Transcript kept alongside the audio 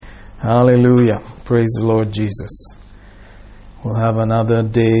Hallelujah. Praise the Lord Jesus. We'll have another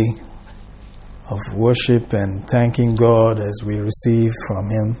day of worship and thanking God as we receive from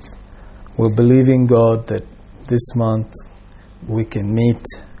Him. We're believing God that this month we can meet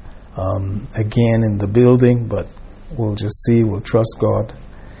again in the building, but we'll just see, we'll trust God.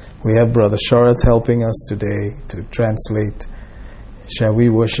 We have Brother Sharath helping us today to translate. Shall we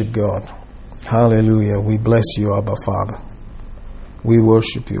worship God? Hallelujah. We bless you, Abba Father. We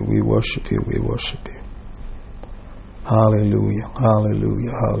worship you, we worship you, we worship you. Hallelujah,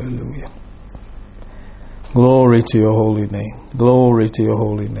 hallelujah, hallelujah. Glory to your holy name. Glory to your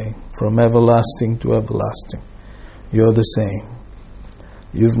holy name. From everlasting to everlasting, you're the same.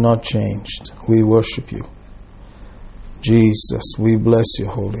 You've not changed. We worship you. Jesus, we bless your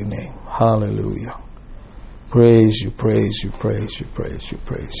holy name. Hallelujah. Praise you, praise you, praise you, praise you,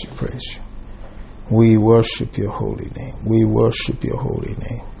 praise you, praise you. We worship your holy name. We worship your holy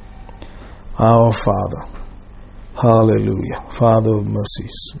name. Our Father. Hallelujah. Father of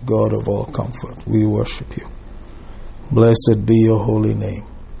mercies, God of all comfort, we worship you. Blessed be your holy name.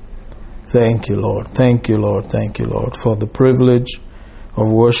 Thank you, Lord. Thank you, Lord. Thank you, Lord, for the privilege of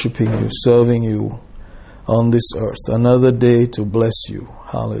worshiping you, serving you on this earth. Another day to bless you.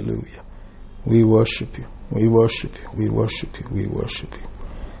 Hallelujah. We worship you. We worship you. We worship you. We worship you.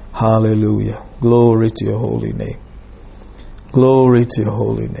 Hallelujah. Glory to your holy name. Glory to your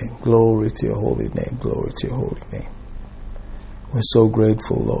holy name. Glory to your holy name. Glory to your holy name. We're so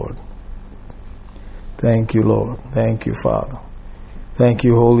grateful, Lord. Thank you, Lord. Thank you, Father. Thank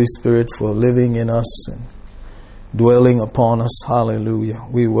you, Holy Spirit, for living in us and dwelling upon us. Hallelujah.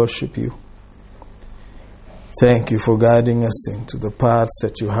 We worship you. Thank you for guiding us into the paths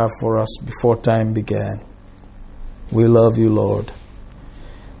that you have for us before time began. We love you, Lord.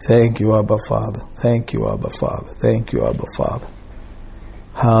 Thank you, Abba Father. Thank you, Abba Father. Thank you, Abba Father.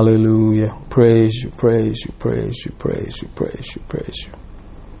 Hallelujah. Praise you, praise you, praise you, praise you, praise you, praise you.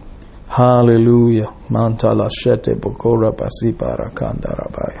 Hallelujah. Mantala shete bokora pasipa rakanda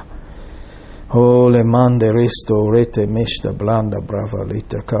rabaya. Ole mande risto rete mishta blanda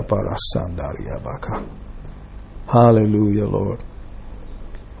bravalita kapara sandaria baka. Hallelujah, Lord.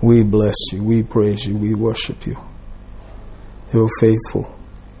 We bless you, we praise you, we worship you. You're faithful.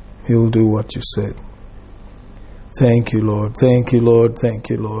 You'll do what you said. Thank you, Lord. Thank you, Lord. Thank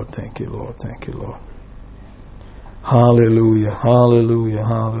you, Lord. Thank you, Lord. Thank you, Lord. Hallelujah. Hallelujah.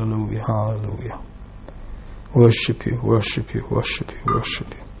 Hallelujah. Hallelujah. Worship you. Worship you. Worship you. Worship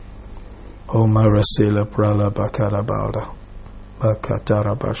you. O Marasila Prala Bakarabalda.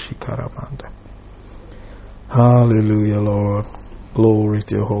 Bakatara Bashikaramanda. Hallelujah, Lord. Glory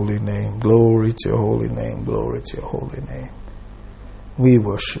to your holy name. Glory to your holy name. Glory to your holy name. We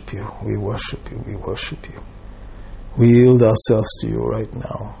worship you, we worship you, we worship you. We yield ourselves to you right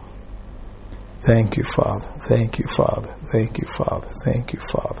now. Thank you, Father. Thank you, Father. Thank you, Father. Thank you,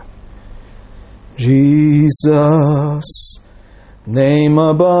 Father. Jesus, name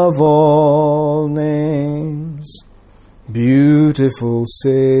above all names, beautiful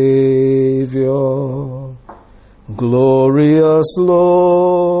Savior, glorious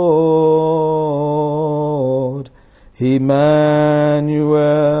Lord, Emmanuel,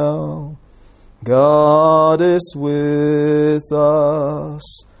 God is with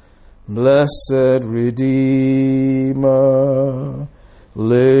us, blessed Redeemer,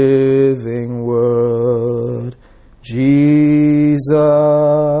 living Word, Jesus,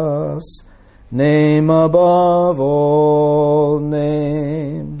 name above all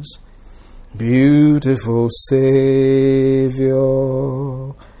names, beautiful Savior,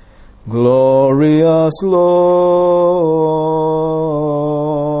 glorious Lord,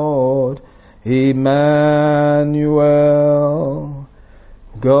 Emmanuel,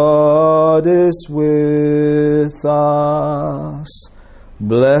 God is with us,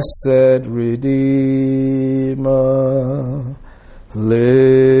 blessed Redeemer,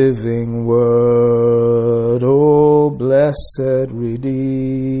 living Word, oh blessed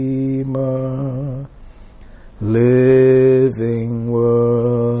Redeemer, living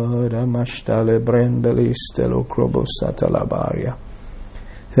Word. Amashtale brendeli stelo krobosatalabaria.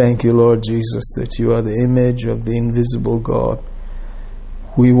 Thank you, Lord Jesus, that you are the image of the invisible God.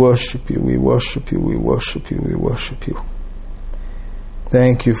 We worship you, we worship you, we worship you, we worship you.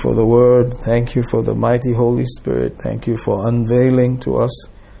 Thank you for the Word. Thank you for the mighty Holy Spirit. Thank you for unveiling to us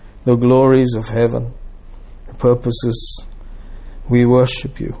the glories of heaven, the purposes. We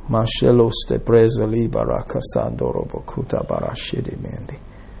worship you.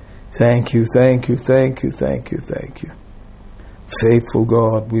 Thank you, thank you, thank you, thank you, thank you. Faithful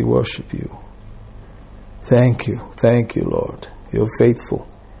God, we worship you. Thank you, Lord. You're faithful.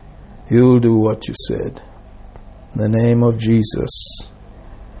 You'll do what you said. In the name of Jesus.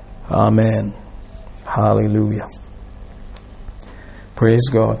 Amen. Hallelujah. Praise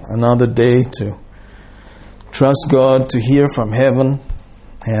God. Another day to trust God, to hear from heaven.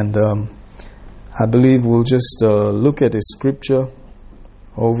 And I believe we'll just look at a scripture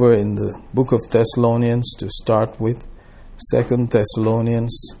over in the book of Thessalonians to start with. 2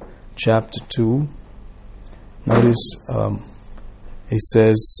 Thessalonians chapter 2. Notice it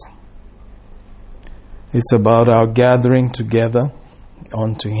says it's about our gathering together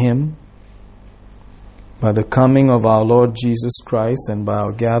unto Him by the coming of our Lord Jesus Christ, and by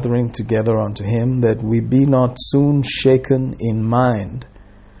our gathering together unto Him, that we be not soon shaken in mind,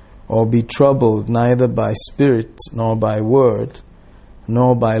 or be troubled neither by spirit, nor by word,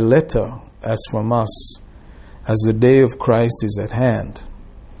 nor by letter, as from us, as the day of Christ is at hand.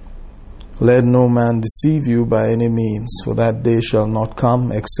 Let no man deceive you by any means, for that day shall not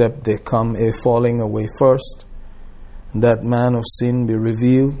come, except there come a falling away first, and that man of sin be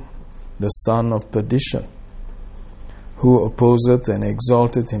revealed, the son of perdition, who opposeth and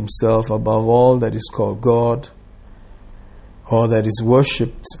exalteth himself above all that is called God, or that is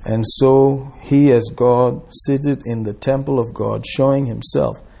worshipped, and so he as God sitteth in the temple of God, showing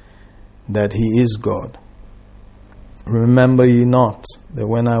himself that he is God. Remember ye not that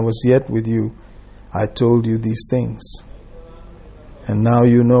when I was yet with you, I told you these things? And now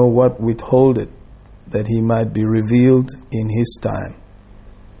you know what withholdeth, that he might be revealed in his time.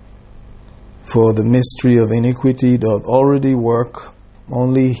 For the mystery of iniquity doth already work,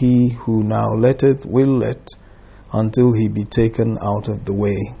 only he who now letteth will let, until he be taken out of the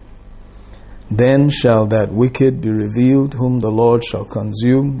way. Then shall that wicked be revealed, whom the Lord shall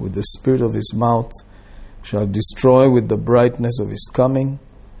consume with the spirit of his mouth, shall destroy with the brightness of his coming,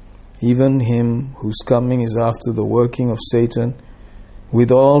 even him whose coming is after the working of Satan,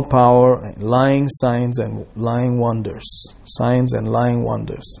 with all power and lying signs and lying wonders,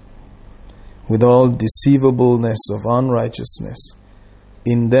 with all deceivableness of unrighteousness,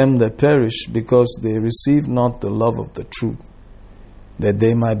 in them that perish, because they receive not the love of the truth, that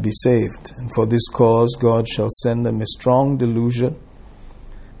they might be saved. And for this cause God shall send them a strong delusion,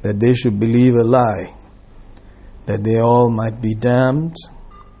 that they should believe a lie, that they all might be damned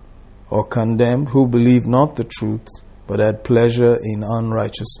or condemned, who believe not the truth, but had pleasure in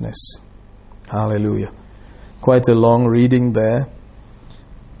unrighteousness. Hallelujah. Quite a long reading there,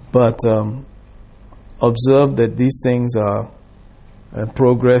 but observe that these things are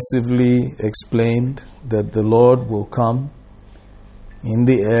progressively explained, that the Lord will come in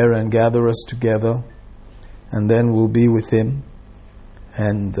the air and gather us together, and then we'll be with Him.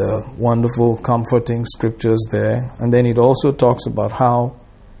 And wonderful, comforting scriptures there. And then it also talks about how,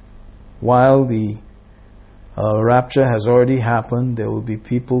 while the rapture has already happened, there will be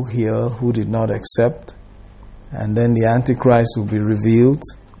people here who did not accept. And then the Antichrist will be revealed,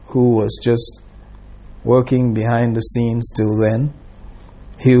 who was just working behind the scenes till then.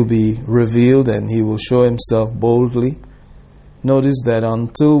 He'll be revealed and he will show himself boldly. Notice that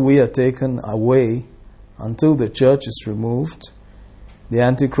until we are taken away, until the church is removed, the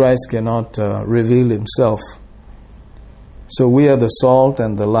Antichrist cannot reveal himself. So we are the salt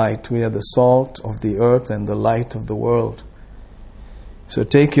and the light. We are the salt of the earth and the light of the world. So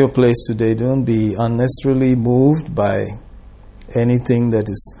take your place today. Don't be unnecessarily moved by anything that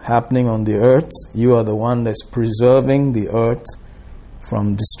is happening on the earth. You are the one that's preserving the earth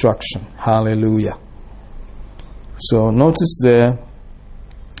from destruction. Hallelujah. So notice there,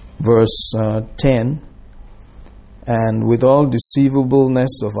 verse 10, and with all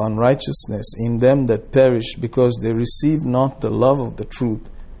deceivableness of unrighteousness in them that perish, because they receive not the love of the truth,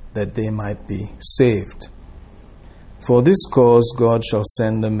 that they might be saved. For this cause God shall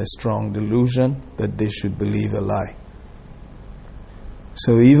send them a strong delusion, that they should believe a lie.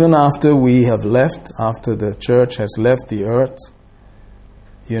 So even after we have left, after the church has left the earth,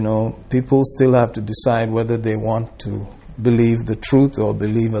 people still have to decide whether they want to believe the truth or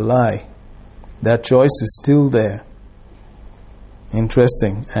believe a lie. That choice is still there.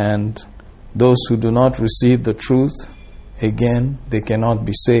 Interesting. And those who do not receive the truth, again, they cannot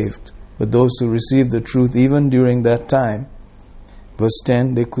be saved. But those who receive the truth, even during that time, verse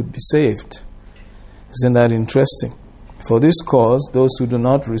 10, they could be saved. Isn't that interesting? For this cause, those who do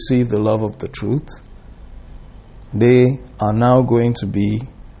not receive the love of the truth, they are now going to be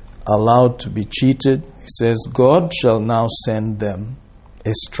allowed to be cheated. He says, God shall now send them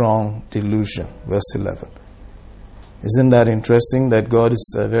a strong delusion. Verse 11. Isn't that interesting that God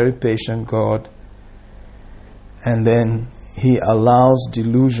is a very patient God? And then He allows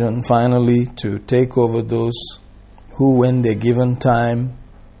delusion finally to take over those who, when they're given time,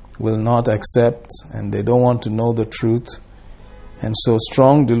 will not accept, and they don't want to know the truth. And so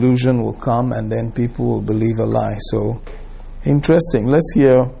strong delusion will come, and then people will believe a lie. So, interesting. Let's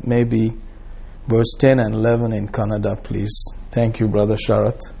hear maybe verse 10 and 11 in Kannada, please. Thank you, Brother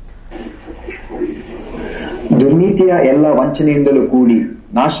Sharat. ದುರ್ನೀತಿಯ ಎಲ್ಲ ವಂಚನೆಯಿಂದಲೂ ಕೂಡಿ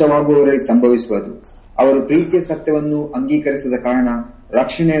ನಾಶವಾಗುವವರಲ್ಲಿ ಸಂಭವಿಸುವುದು. ಅವರು ಪ್ರೀತಿಯ ಸತ್ಯವನ್ನು ಅಂಗೀಕರಿಸದ ಕಾರಣ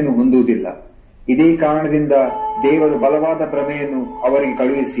ರಕ್ಷಣೆಯನ್ನು ಹೊಂದುವುದಿಲ್ಲ. ಇದೇ ಕಾರಣದಿಂದ ದೇವರು ಬಲವಾದ ಭ್ರಮೆಯನ್ನು ಅವರಿಗೆ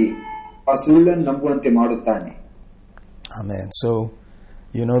ಕಳುಹಿಸಿ ಆ ಸುಳ್ಳನ್ನು ನಂಬುವಂತೆ ಮಾಡುತ್ತಾನೆ. Amen. So,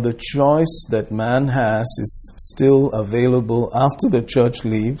 the choice that man has is still available after the church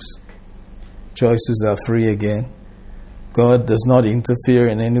leaves. Choices are free again. God does not interfere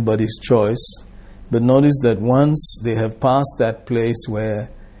in anybody's choice. But notice that once they have passed that place where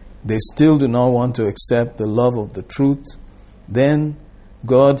they still do not want to accept the love of the truth, then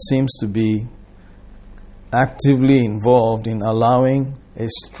God seems to be actively involved in allowing a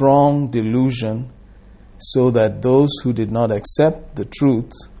strong delusion so that those who did not accept the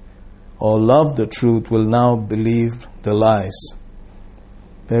truth or love the truth will now believe the lies.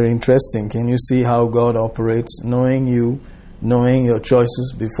 Very interesting. Can you see how God operates? Knowing you, knowing your choices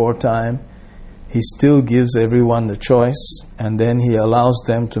before time, He still gives everyone the choice, and then He allows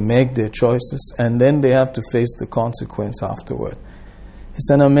them to make their choices, and then they have to face the consequence afterward.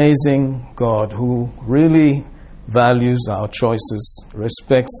 It's an amazing God who really values our choices,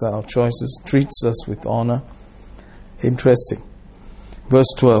 respects our choices, treats us with honor. Interesting.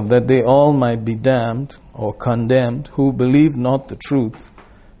 Verse 12, that they all might be damned or condemned who believe not the truth,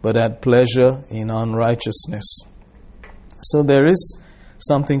 but had pleasure in unrighteousness. So there is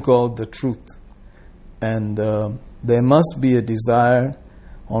something called the truth. And there must be a desire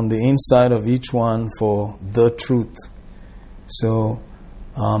on the inside of each one for the truth. So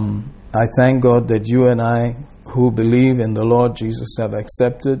I thank God that you and I, who believe in the Lord Jesus, have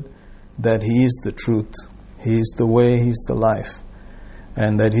accepted that He is the truth. He is the way, He is the life.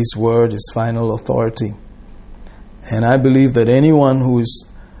 And that His word is final authority. And I believe that anyone who is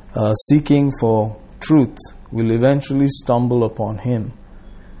seeking for truth will eventually stumble upon Him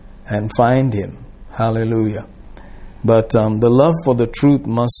and find Him. Hallelujah. But the love for the truth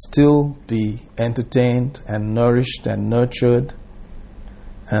must still be entertained and nourished and nurtured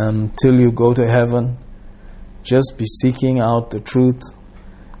till you go to heaven. Just be seeking out the truth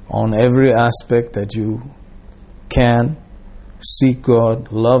on every aspect that you can. Seek God,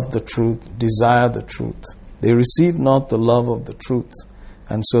 love the truth, desire the truth. They received not the love of the truth,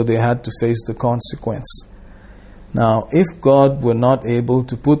 and so they had to face the consequence. Now, if God were not able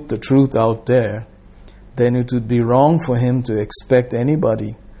to put the truth out there, then it would be wrong for Him to expect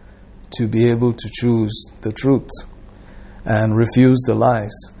anybody to be able to choose the truth and refuse the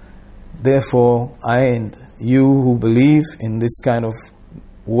lies. Therefore, I and you who believe in this kind of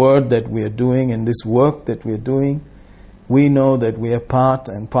word that we are doing, in this work that we are doing, we know that we are part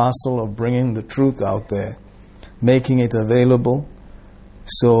and parcel of bringing the truth out there, making it available.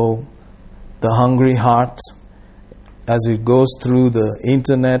 So the hungry heart, as it goes through the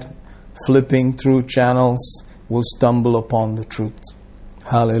internet, flipping through channels, will stumble upon the truth.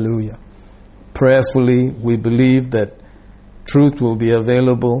 Hallelujah. Prayerfully, we believe that truth will be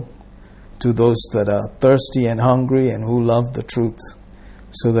available to those that are thirsty and hungry and who love the truth,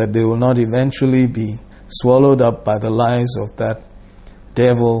 so that they will not eventually be swallowed up by the lies of that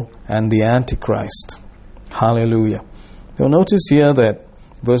devil and the Antichrist. Hallelujah. You'll notice here that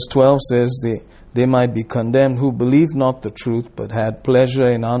verse 12 says they might be condemned who believed not the truth but had pleasure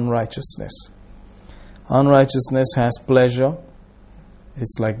in unrighteousness. Unrighteousness has pleasure.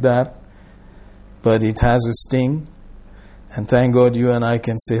 It's like that. But it has a sting. And thank God you and I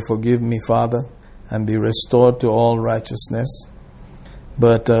can say, "Forgive me, Father," and be restored to all righteousness.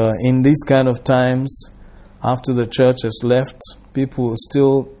 But in these kind of times, after the church has left, people will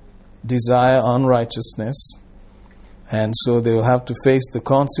still desire unrighteousness. And so they will have to face the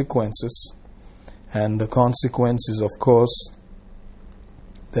consequences. And the consequence is, of course,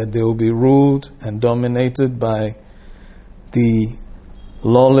 that they will be ruled and dominated by the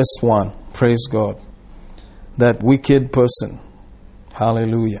lawless one. Praise God. That wicked person.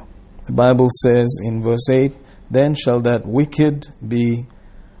 Hallelujah. The Bible says in verse 8, "Then shall that wicked be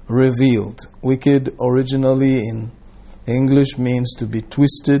revealed." Wicked originally in English means to be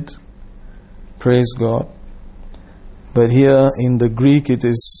twisted. Praise God. But here in the Greek it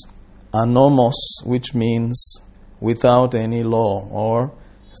is anomos, which means without any law, or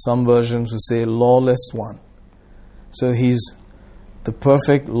some versions will say lawless one. So he's the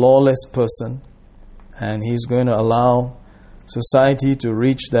perfect lawless person, and he's going to allow society to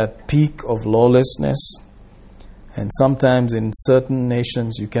reach that peak of lawlessness, And sometimes in certain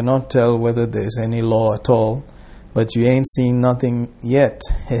nations you cannot tell whether there's any law at all, but you ain't seen nothing yet.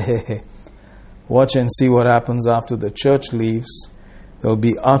 Watch and see what happens after the church leaves. There will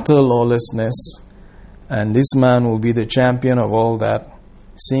be utter lawlessness, and this man will be the champion of all that,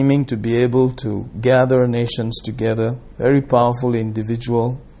 seeming to be able to gather nations together. Very powerful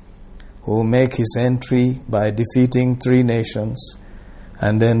individual who will make his entry by defeating 3 nations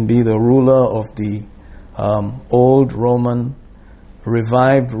and then be the ruler of the old Roman,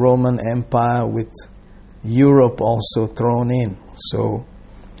 revived Roman Empire with Europe also thrown in. So,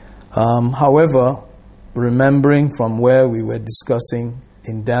 however, remembering from where we were discussing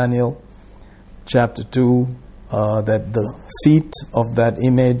in Daniel chapter 2, that the feet of that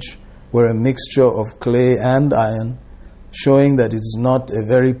image were a mixture of clay and iron, showing that it's not a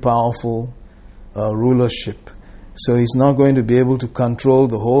very powerful rulership. So he's not going to be able to control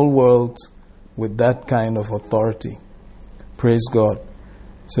the whole world with that kind of authority. Praise God.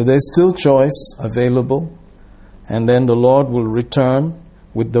 So there's still choice available, and then the Lord will return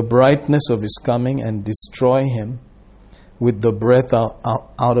with the brightness of His coming and destroy him with the breath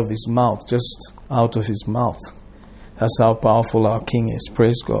out of His mouth, just out of His mouth. That's how powerful our King is.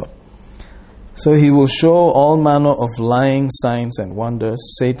 Praise God. So He will show all manner of lying signs and wonders.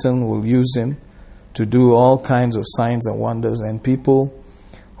 Satan will use him to do all kinds of signs and wonders, and people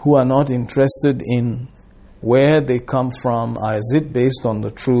who are not interested in where they come from, is it based on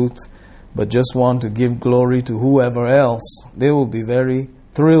the truth, but just want to give glory to whoever else, they will be very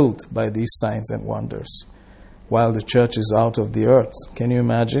thrilled by these signs and wonders while the church is out of the earth. Can you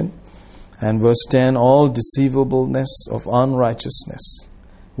imagine? And verse 10, all deceivableness of unrighteousness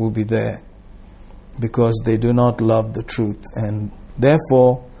will be there because they do not love the truth. And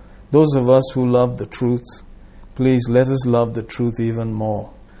therefore, those of us who love the truth, please let us love the truth even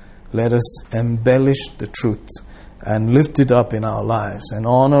more. Let us embellish the truth and lift it up in our lives and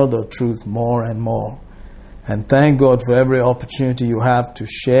honor the truth more and more. And thank God for every opportunity you have to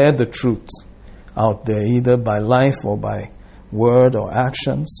share the truth out there, either by life or by word or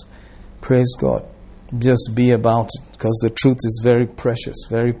actions. Praise God. Just be about it, because the truth is very precious,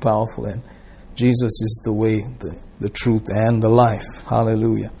 very powerful, and Jesus is the way, the truth, and the life.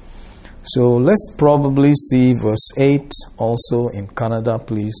 Hallelujah. So let's probably see verse 8 also in Kannada,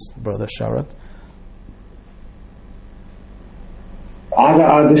 please, Brother Sharat. ಆಗ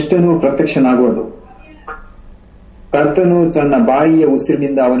ಆ ದುಷ್ಟನು ಪ್ರತ್ಯಕ್ಷನಾಗುವನು. ಕರ್ತನು ತನ್ನ ಬಾಯಿಯ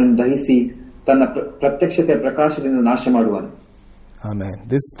ಉಸಿರಿನಿಂದ ಅವನನ್ನು ದಹಿಸಿ ತನ್ನ ಪ್ರತ್ಯಕ್ಷತೆಯ ಪ್ರಕಾಶದಿಂದ ನಾಶ ಮಾಡುವನು. Amen.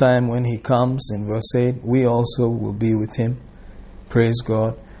 This time when He comes in verse 8, we also will be with Him. Praise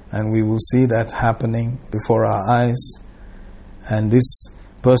God. And we will see that happening before our eyes. And this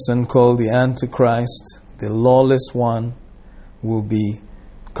person called the Antichrist, the lawless one, will be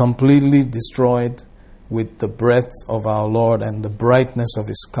completely destroyed with the breath of our Lord and the brightness of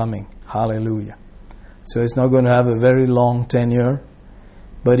His coming. Hallelujah. So it's not going to have a very long tenure.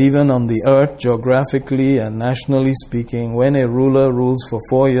 But even on the earth, geographically and nationally speaking, when a ruler rules for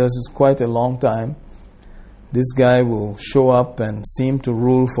 4 years, it's quite a long time. This guy will show up and seem to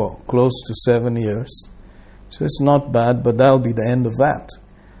rule for close to 7 years. So it's not bad, but that'll be the end of that.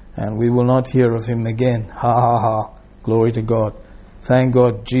 And we will not hear of him again. Ha ha ha. Glory to God. Thank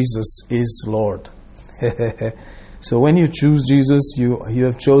God Jesus is Lord. So when you choose Jesus, you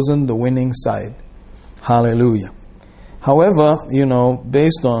have chosen the winning side. Hallelujah. However,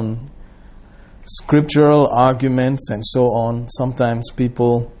 based on scriptural arguments and so on, sometimes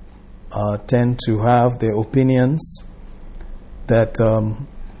people tend to have their opinions that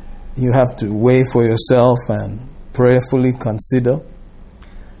you have to weigh for yourself and prayerfully consider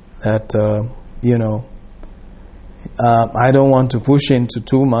that, I don't want to push into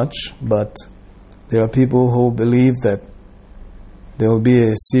too much, but there are people who believe that there will be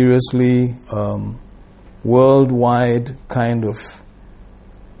a seriously worldwide kind of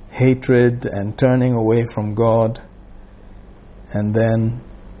hatred and turning away from God, and then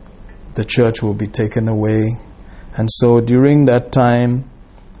the church will be taken away. And so during that time,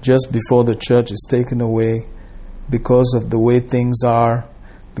 just before the church is taken away, because of the way things are,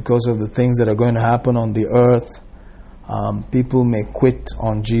 because of the things that are going to happen on the earth, people may quit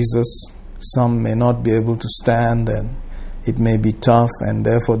on Jesus. Some may not be able to stand, and it may be tough, and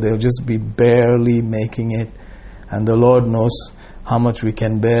therefore they'll just be barely making it. And the Lord knows how much we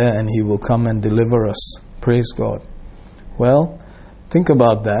can bear, and He will come and deliver us. Praise God. Well, think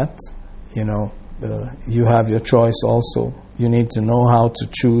about that. You have your choice also. You need to know how to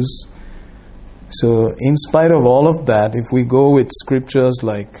choose. So in spite of all of that, if we go with scriptures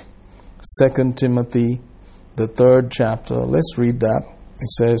like 2 Timothy, the 3rd chapter, let's read that. It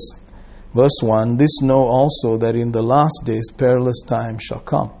says, Verse 1, this know also that in the last days perilous times shall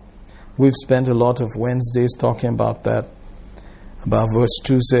come. We've spent a lot of Wednesdays talking about that. About verse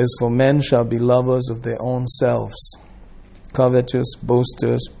 2 says, for men shall be lovers of their own selves, covetous,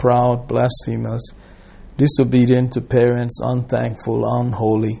 boasters, proud, blasphemers, disobedient to parents, unthankful,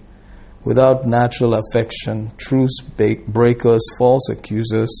 unholy, without natural affection, truce breakers, false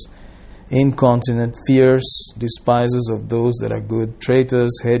accusers, incontinent, fierce, despisers of those that are good,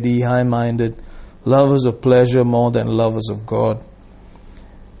 traitors, heady, high-minded, lovers of pleasure more than lovers of God,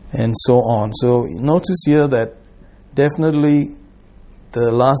 and so on. So notice here that definitely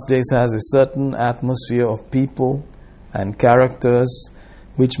the last days has a certain atmosphere of people and characters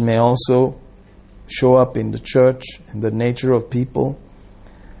which may also show up in the church, in the nature of people.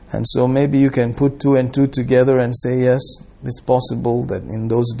 And so maybe you can put 2 and 2 together and say, yes, it's possible that in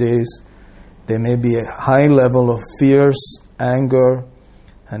those days there may be a high level of fierce anger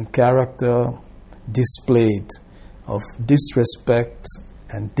and character displayed, of disrespect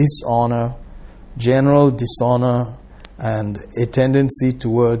and dishonor, general dishonor, and a tendency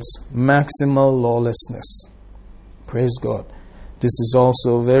towards maximal lawlessness. Praise God. This is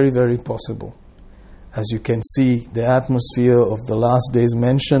also very, very possible. As you can see, the atmosphere of the last days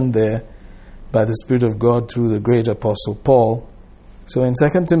mentioned there by the Spirit of God through the great Apostle Paul. So in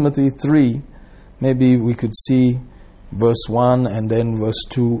 2 Timothy 3, maybe we could see verse 1 and then verse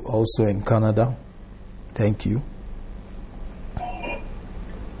 2 also in Kannada. Thank you.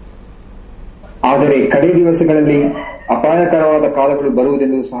 ಆದರೆ ಕಡೆ ದಿವಸಗಳಲ್ಲಿ ಅಪಾಯಕರವಾದ ಕಾಲಗಳು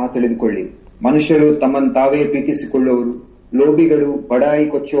ಬರುವುದೆಂದು ಸಹ ತಿಳಿದುಕೊಳ್ಳಿ. ಮನುಷ್ಯರು ತಮ್ಮನ್ನು ತಾವೇ ಪ್ರೀತಿಸಿಕೊಳ್ಳುವವರು, ಲೋಭಿಗಳು, ಬಡಾಯಿ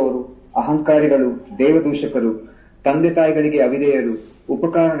ಕೊಚ್ಚುವವರು, ಅಹಂಕಾರಿಗಳು, ದೇವದೂಷಕರು, ತಂದೆ ತಾಯಿಗಳಿಗೆ ಅವಿಧೇಯರು,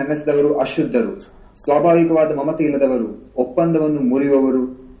 ಉಪಕಾರ ನೆನೆಸಿದವರು, ಅಶುದ್ಧರು, ಸ್ವಾಭಾವಿಕವಾದ ಮಮತೆ ಇಲ್ಲದವರು, ಒಪ್ಪಂದವನ್ನು ಮುರಿಯುವವರು,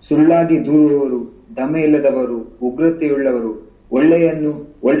 ಸುಳ್ಳಾಗಿ ದೂರುವವರು, ದಮೆ ಇಲ್ಲದವರು, ಉಗ್ರತೆಯುಳ್ಳವರು,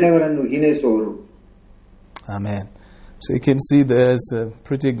 ಒಳ್ಳೆಯವರನ್ನು ಹೀನೈಸುವವರು. Amen. So you can see there's a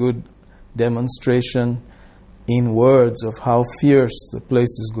pretty good demonstration in words of how fierce the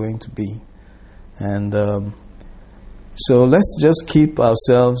place is going to be. And so let's just keep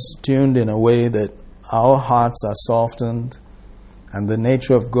ourselves tuned in a way that our hearts are softened and the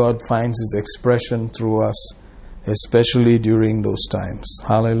nature of God finds its expression through us, especially during those times.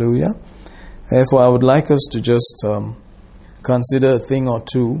 Hallelujah. Therefore, I would like us to just consider a thing or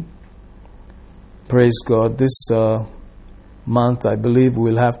two. Praise God. This month, I believe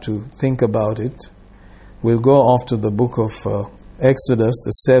we'll have to think about it. We'll go off to the book of Exodus,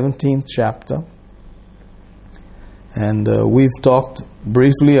 the 17th chapter. And we've talked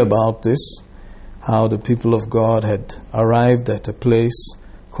briefly about this, how the people of God had arrived at a place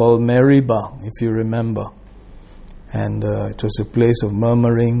called Meribah, if you remember. And it was a place of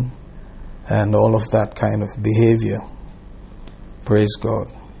murmuring and all of that kind of behavior. Praise God.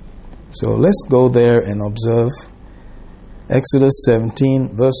 So let's go there and observe. Exodus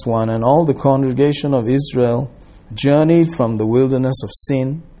 17 verse 1, and all the congregation of Israel journeyed from the wilderness of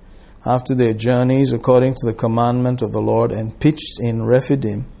Sin after their journeys according to the commandment of the Lord, and pitched in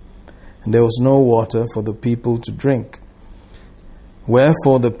Rephidim, and there was no water for the people to drink.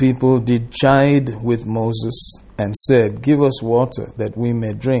 Wherefore the people did chide with Moses, and said, Give us water, that we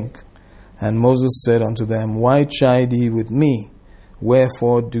may drink. And Moses said unto them, Why chide ye with me?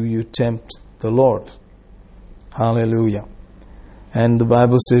 Wherefore do you tempt the Lord? Hallelujah. And the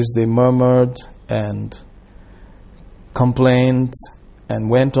Bible says they murmured and complained and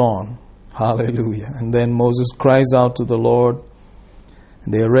went on. Hallelujah. And then Moses cries out to the Lord.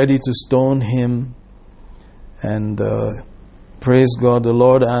 They are ready to stone him. And praise God, the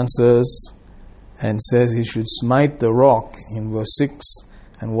Lord answers and says he should smite the rock in verse 6,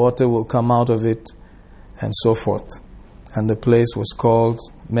 and water will come out of it, and so forth. And the place was called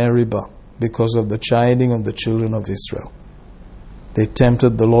Meribah because of the chiding of the children of Israel. They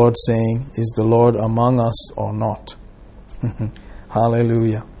tempted the Lord, saying, Is the Lord among us or not?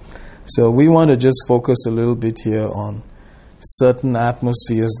 Hallelujah. So we want to just focus a little bit here on certain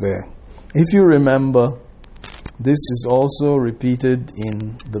atmospheres there. If you remember, this is also repeated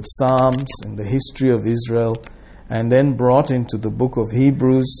in the Psalms, in the history of Israel, and then brought into the book of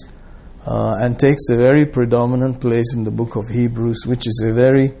Hebrews, and takes a very predominant place in the book of Hebrews, which is a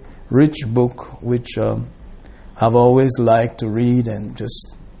very rich book, which I've always liked to read and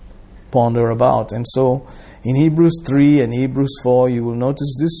just ponder about. And so in Hebrews 3 and Hebrews 4, you will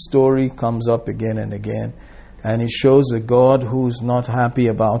notice this story comes up again and again, and it shows a God who's not happy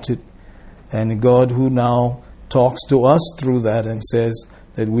about it, and a God who now talks to us through that and says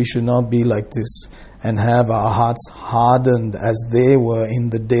that we should not be like this and have our hearts hardened as they were in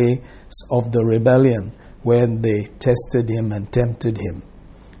the days of the rebellion when they tested him and tempted him.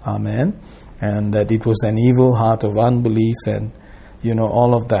 Amen. And that it was an evil heart of unbelief and,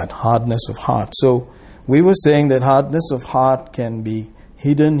 all of that, hardness of heart. So we were saying that hardness of heart can be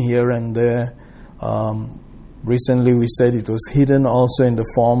hidden here and there. Recently we said it was hidden also in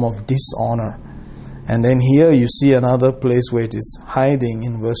the form of dishonor. And then here you see another place where it is hiding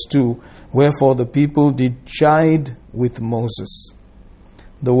in verse 2. Wherefore the people did chide with Moses.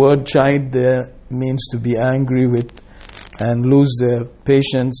 The word chide there means to be angry with and lose their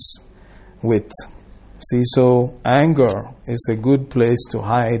patience with. See, so anger is a good place to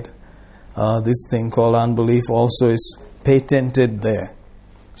hide. This thing called unbelief also is patented there.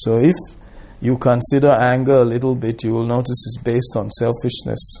 So if you consider anger a little bit, you will notice it's based on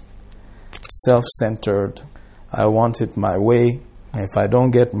selfishness, self-centered. I want it my way. If I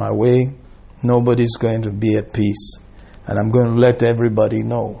don't get my way, nobody's going to be at peace. And I'm going to let everybody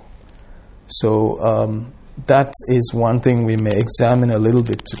know. So that is one thing we may examine a little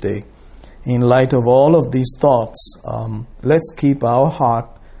bit today. In light of all of these thoughts, let's keep our heart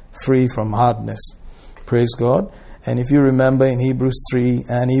free from hardness. Praise God. And if you remember in Hebrews 3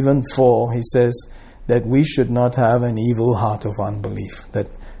 and even 4, he says that we should not have an evil heart of unbelief. That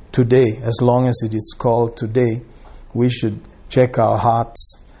today, as long as it is called today, we should check our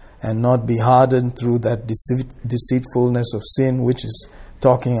hearts and not be hardened through that deceitfulness of sin, which is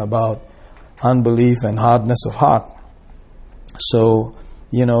talking about unbelief and hardness of heart. So,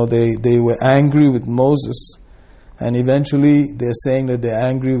 they were angry with Moses, and eventually they're saying that they're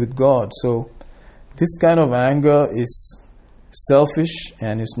angry with God. So this kind of anger is selfish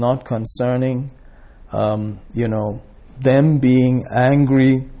and is not concerning, them being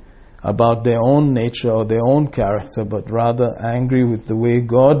angry about their own nature or their own character, but rather angry with the way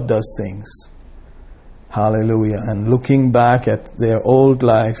God does things. Hallelujah. And looking back at their old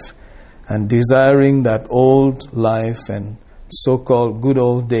life and desiring that old life and so-called good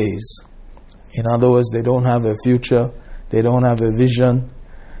old days. In other words, they don't have a future, they don't have a vision,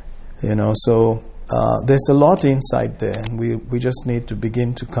 so there's a lot inside there, and we just need to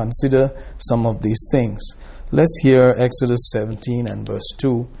begin to consider some of these things. Let's hear Exodus 17 and verse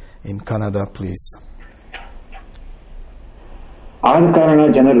 2 in Kannada, please. ಆದ ಕಾರಣ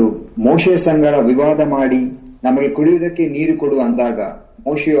ಜನರು ಮೋಶೆಯ ಸಂಗಡ ವಿವಾದ ಮಾಡಿ ನಮಗೆ ಕುಡಿಯುವುದಕ್ಕೆ ನೀರು ಕೊಡು ಅಂದಾಗ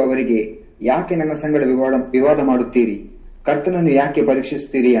ಮೋಶೆಯು ಅವರಿಗೆ, ಯಾಕೆ ನನ್ನ ಸಂಗಡ ವಿವಾದ ಮಾಡುತ್ತೀರಿ? ಕರ್ತನನ್ನು ಯಾಕೆ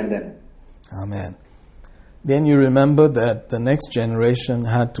ಪರೀಕ್ಷಿಸುತ್ತೀರಿ ಅಂದನು. Amen. Then you remember that the next generation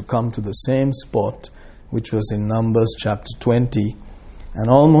had to come to the same spot, which was in Numbers chapter 20, and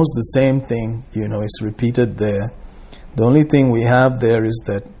almost the same thing, is repeated there. The only thing we have there is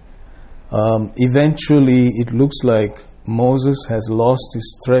that eventually it looks like Moses has lost his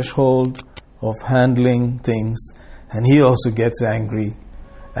threshold of handling things, and he also gets angry,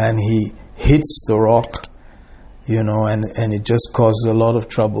 and he hits the rock, and it just causes a lot of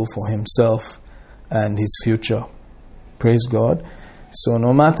trouble for himself and his future. Praise God. So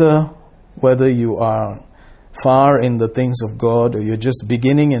no matter whether you are far in the things of God or you're just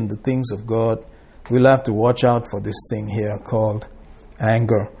beginning in the things of God, we'll have to watch out for this thing here called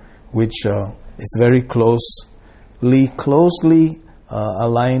anger, which is very closely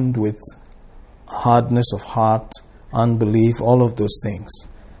aligned with hardness of heart, unbelief, all of those things,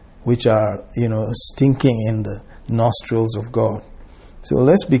 which are, stinking in the nostrils of God. So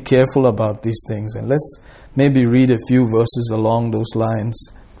let's be careful about these things, and let's maybe read a few verses along those lines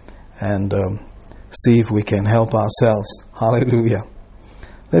and see if we can help ourselves. Hallelujah.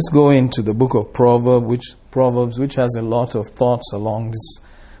 Let's go into the book of Proverbs, which has a lot of thoughts along this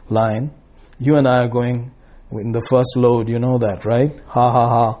line. You and I are going in the first load, you know that, right? Ha ha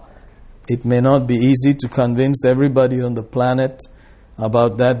ha. It may not be easy to convince everybody on the planet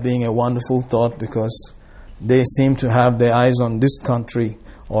about that being a wonderful thought, because they seem to have their eyes on this country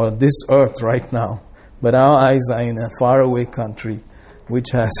or this earth right now. But our eyes are in a faraway country which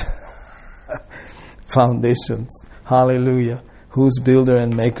has foundations. Hallelujah. Whose builder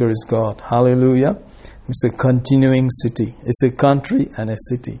and maker is God. Hallelujah. It's a continuing city. It's a country and a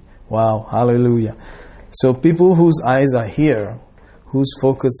city. Wow. Hallelujah. So people whose eyes are here, whose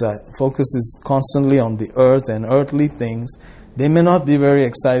focus is constantly on the earth and earthly things, they may not be very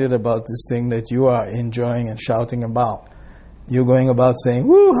excited about this thing that you are enjoying and shouting about. You're going about saying,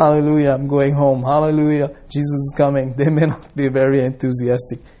 woo, hallelujah, I'm going home, hallelujah, Jesus is coming. They may not be very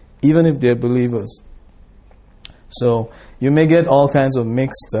enthusiastic, even if they're believers. So you may get all kinds of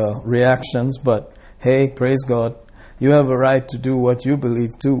mixed reactions, but hey, praise God, you have a right to do what you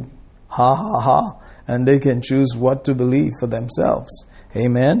believe too. Ha ha ha. And they can choose what to believe for themselves.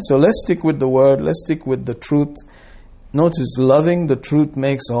 Amen. So let's stick with the word, let's stick with the truth. Notice, loving the truth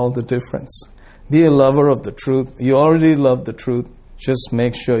makes all the difference. Be a lover of the truth. You already love the truth. Just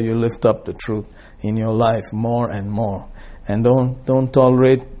make sure you lift up the truth in your life more and more. And don't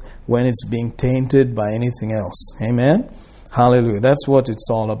tolerate when it's being tainted by anything else. Amen? Hallelujah. That's what it's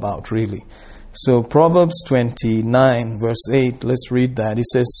all about, really. So Proverbs 29 verse 8, let's read that. It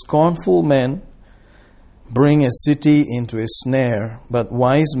says, scornful men bring a city into a snare, but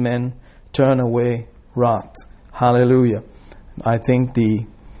wise men turn away wrath. Hallelujah. I think the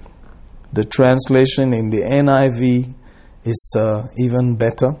translation in the NIV is even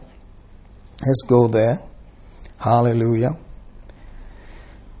better. Let's go there. Hallelujah.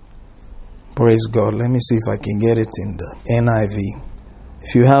 Praise God. Let me see if I can get it in the NIV.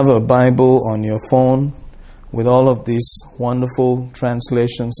 If you have a Bible on your phone with all of these wonderful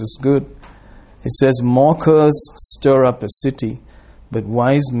translations, it's good. It says, mockers stir up a city, but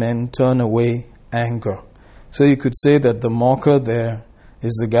wise men turn away anger. So you could say that the mocker there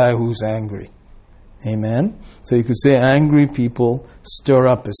is the guy who's angry. Amen? So you could say angry people stir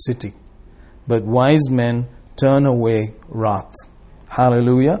up a city, but wise men turn away wrath.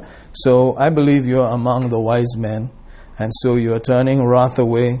 Hallelujah. So I believe you're among the wise men, and so you're turning wrath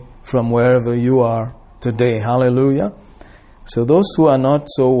away from wherever you are today. Hallelujah. So those who are not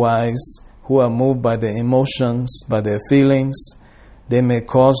so wise, who are moved by their emotions, by their feelings, they may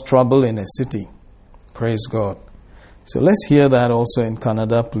cause trouble in a city. Praise God. So let's hear that also in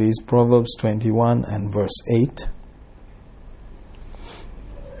Kannada, please. Proverbs 21 and verse 8.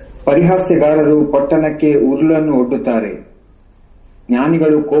 ಪರಿಹಾಸ್ಯಗಾರರು ಪಟ್ಟಣಕ್ಕೆ ಉರುಳನ್ನು ಒಡ್ಡುತ್ತಾರೆ,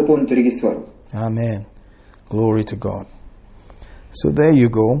 ಜ್ಞಾನಿಗಳು ಕೋಪವನ್ನು ತಿರುಗಿಸುವರು. Amen. Glory to God. So there you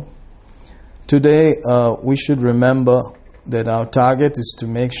go. Today we should remember that our target is to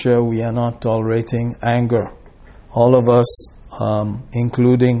make sure we are not tolerating anger. All of us,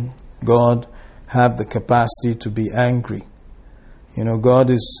 including God, have the capacity to be angry. You know, God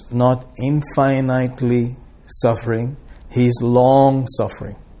is not infinitely suffering. He is long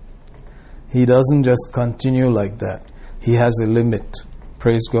suffering. He doesn't just continue like that. He has a limit.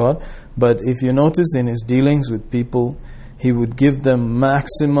 Praise God. But if you notice in His dealings with people, He would give them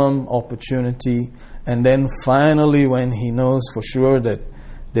maximum opportunity, and then finally when He knows for sure that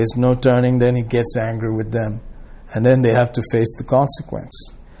there's no turning, then He gets angry with them. And then they have to face the consequence.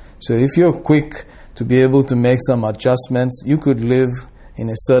 So if you're quick to be able to make some adjustments, you could live in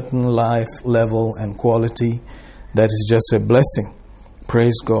a certain life level and quality that is just a blessing.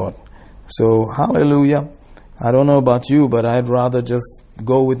 Praise God. So, hallelujah. I don't know about you, but I'd rather just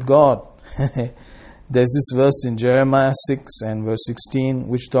go with God. There's this verse in Jeremiah 6 and verse 16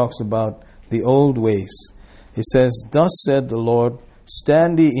 which talks about the old ways. It says, thus said the Lord,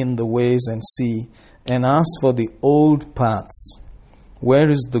 stand ye in the ways and see, and ask for the old paths. Where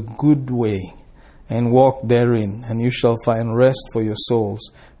is the good way? And walk therein, and you shall find rest for your souls.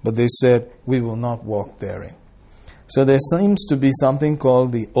 But they said, we will not walk therein. So there seems to be something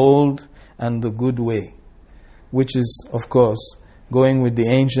called the old and the good way, which is, of course, going with the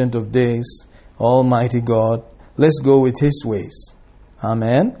Ancient of Days, Almighty God. Let's go with His ways.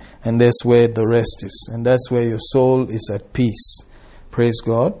 Amen. And that's where the rest is. And that's where your soul is at peace. Praise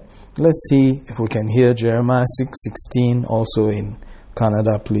God. Let's see if we can hear Jeremiah 6:16 also in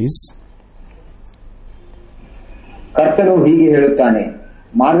Kannada, please. ಕರ್ತನು ಹೀಗೆ ಹೇಳುತ್ತಾನೆ,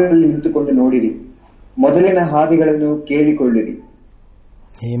 ಮಾರ್ಗದಲ್ಲಿ ನಿಂತುಕೊಂಡು ನೋಡಿರಿ, ಮೊದಲಿನ ಹಾದಿಗಳನ್ನು ಕೇಳಿಕೊಳ್ಳಿರಿ.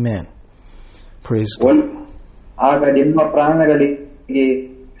 Amen. Praise God. ಆಗ ನಿಮ್ಮ ಪ್ರಾಣಗಳಿಗೆ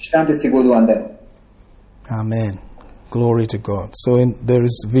ವಿಶ್ರಾಂತಿ ಸಿಗುವುದು ಅಂದನು. Amen. Glory to God. So there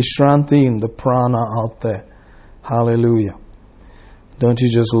is Vishranti in the prana out there. Hallelujah. Don't you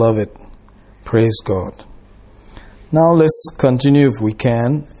just love it? Praise God. Now let's continue if we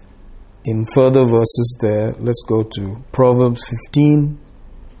can in further verses there. Let's go to Proverbs 15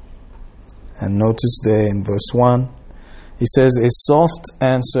 and notice there in verse 1. It says, a soft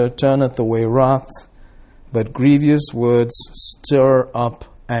answer turneth away wrath, but grievous words stir up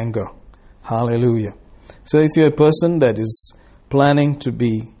anger. Hallelujah. So if you're a person that is planning to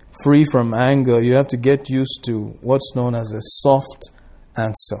be free from anger, you have to get used to what's known as a soft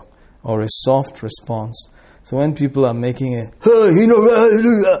answer or a soft response. So when people are making a,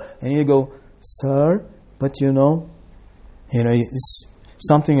 and you go, sir, but it's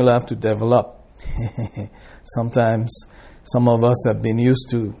something you'll have to develop. Sometimes some of us have been used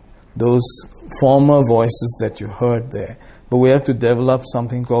to those former voices that you heard there. But we have to develop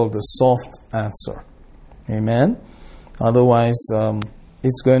something called the soft answer. Amen? Otherwise,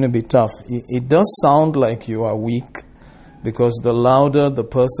 it's going to be tough. It does sound like you are weak, because the louder the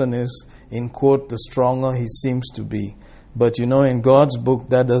person is, in quote, the stronger he seems to be. But in God's book,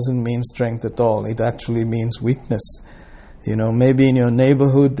 that doesn't mean strength at all. It actually means weakness. Maybe in your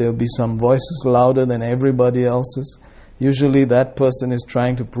neighborhood there'll be some voices louder than everybody else's. usually that person is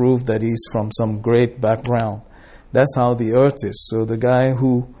trying to prove that he's from some great background. That's how the earth is. So the guy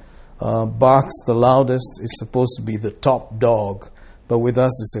who barks the loudest is supposed to be the top dog. But with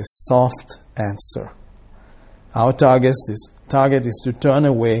us, it's a soft answer. Our target is to turn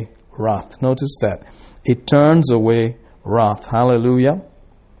away wrath. Notice that. It turns away wrath. Hallelujah.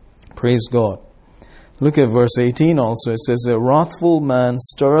 Praise God. Look at verse 18 also. It says, a wrathful man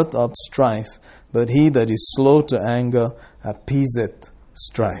stirreth up strife, but he that is slow to anger appeaseth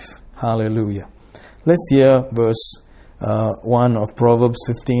strife. Hallelujah. Let's hear verse 1 of Proverbs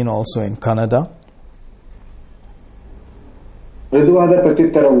 15 also in Kannada. ಮೃದುವಾದ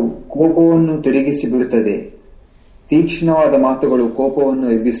ಪ್ರತ್ಯುತ್ತರವು ಕೋಪವನ್ನು ತಿರುಗಿಸಿ ಬಿಡುತ್ತದೆ, ತೀಕ್ಷ್ಣವಾದ ಮಾತುಗಳು ಕೋಪವನ್ನು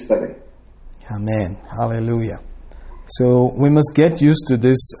ಎಬ್ಬಿಸುತ್ತವೆ. Amen. Hallelujah. So we must get used to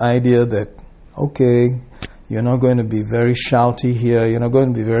this idea that, okay, you're not going to be very shouty here, you're not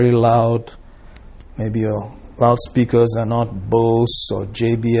going to be very loud. Maybe your loudspeakers are not Bose or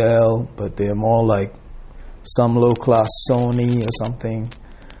JBL, but they're more like some low-class Sony or something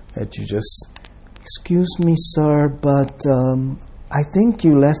that you just, excuse me, sir, but I think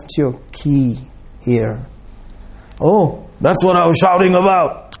you left your key here. Oh, that's what I was shouting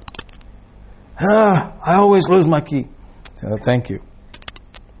about. I always lose my key. So, thank you.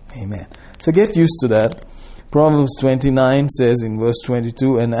 Amen. So get used to that. Proverbs 29 says in verse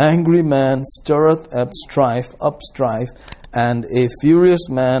 22, an angry man stirreth up strife, and a furious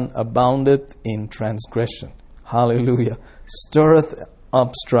man aboundeth in transgression. Hallelujah. Stirreth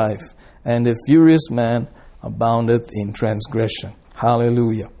up strife, and a furious man aboundeth in transgression.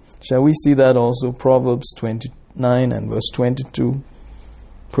 Hallelujah. Shall we see that also? Proverbs 29 and verse 22.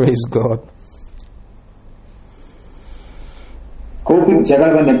 Praise God. ಕೋಪಿ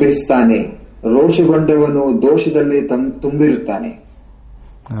ಜಗಳವನ್ನು ಎಬ್ಬಿಸುತ್ತಾನೆ, ರೋಷಗೊಂಡವನು ದೋಷದಲ್ಲಿ ತುಂಬಿರುತ್ತಾನೆ.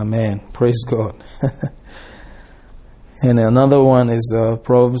 Amen. Praise God. And another one is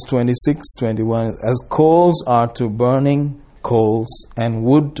Proverbs 26:21. As coals are to burning coals and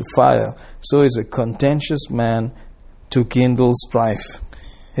wood to fire, so is a contentious man to kindle strife.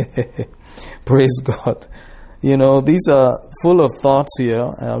 Praise God. You know, these are full of thoughts here.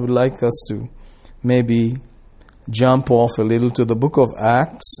 I would like us to maybe jump off a little to the book of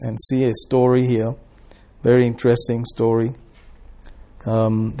Acts and see a story here. Very interesting story.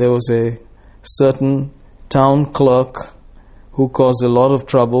 There was a certain town clerk who caused a lot of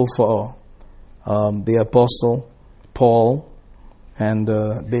trouble for the apostle Paul, and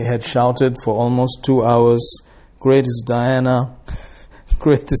they had shouted for almost 2 hours, "Great is Diana,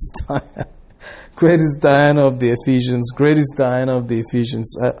 greatest Diana of the Ephesians, greatest Diana of the Ephesians."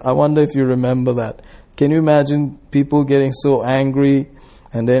 I wonder if you remember that. Can you imagine people getting so angry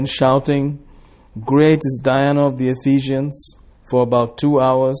and then shouting, "Great is Diana of the Ephesians," for about 2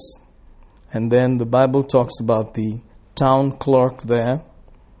 hours? And then the Bible talks about the town clerk there.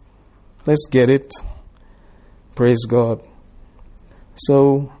 Let's get it. Praise God. So,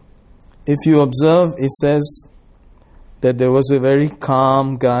 if you observe, it says that there was a very calm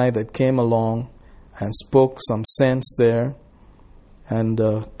guy that came along and spoke some sense there and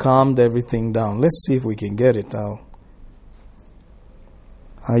calmed everything down. Let's see if we can get it out.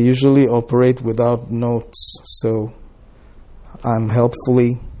 I usually operate without notes, so I'm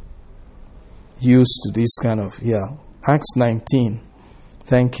helpfully used to this kind of, Acts 19.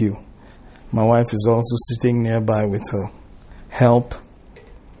 Thank you. My wife is also sitting nearby with her help.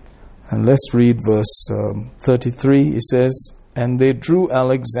 And let's read verse 33. It says, "And they drew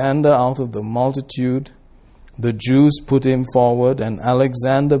Alexander out of the multitude. The Jews put him forward, and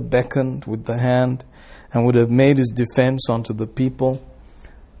Alexander beckoned with the hand and would have made his defense unto the people."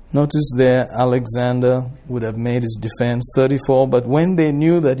 Notice there, Alexander would have made his defense. 34, "But when they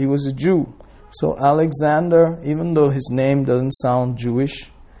knew that he was a Jew." So Alexander, even though his name doesn't sound Jewish,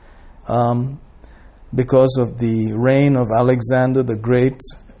 because of the reign of Alexander the Great,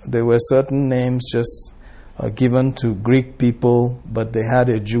 there were certain names just given to Greek people, but they had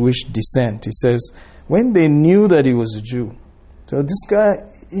a Jewish descent. He says, when they knew that he was a Jew. So this guy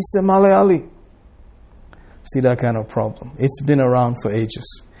is a Malayali. See that kind of problem. It's been around for ages.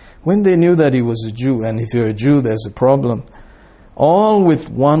 When they knew that he was a Jew, and if you're a Jew, there's a problem, all with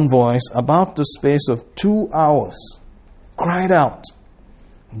one voice, about the space of 2 hours, cried out,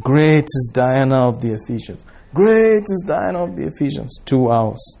 "Great is Diana of the Ephesians. Great is Diana of the Ephesians." 2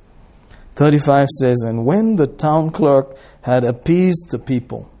 hours. 35 says, "And when the town clerk had appeased the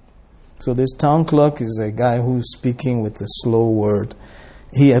people." So this town clerk is a guy who's speaking with a slow word.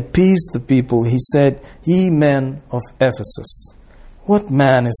 He appeased the people. He said, "Ye men of Ephesus, what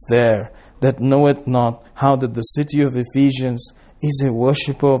man is there that knoweth not how that the city of Ephesians is a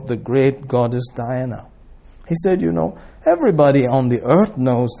worshipper of the great goddess Diana?" He said, everybody on the earth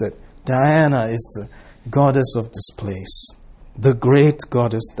knows that Diana is the goddess of this place, the great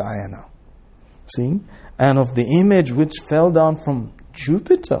goddess Diana. See? And of the image which fell down from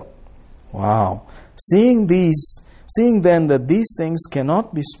Jupiter. Wow. Seeing then that these things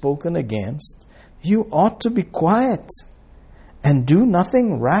cannot be spoken against, you ought to be quiet and do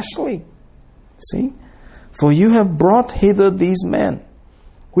nothing rashly. See? For you have brought hither these men,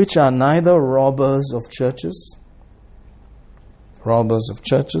 which are neither robbers of churches, notice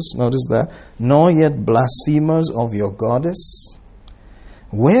that, nor yet blasphemers of your goddess.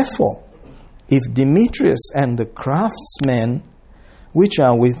 Wherefore, if Demetrius and the craftsmen which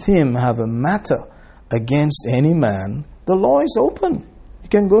are with him have a matter against any man, the law is open. You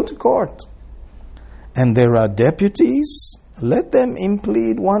can go to court. And there are deputies, let them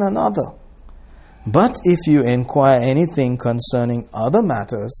implead one another. But if you inquire anything concerning other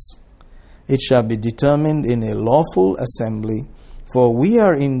matters, it shall be determined in a lawful assembly, for we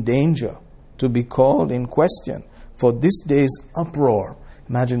are in danger to be called in question for this day's uproar.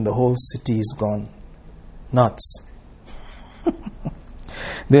 Imagine the whole city is gone nuts.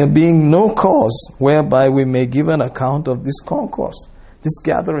 There being no cause whereby we may give an account of this concourse, this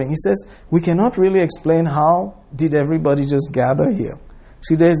gathering. He says, we cannot really explain how did everybody just gather here.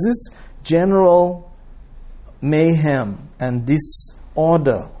 See, there's this general mayhem and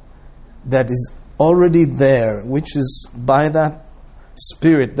disorder that is already there, which is by that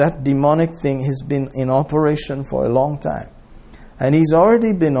spirit, that demonic thing has been in operation for a long time. And he's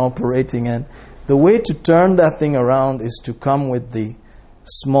already been operating, and the way to turn that thing around is to come with the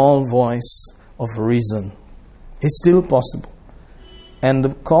small voice of reason. It's still possible. And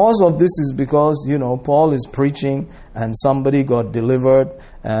the cause of this is because, Paul is preaching and somebody got delivered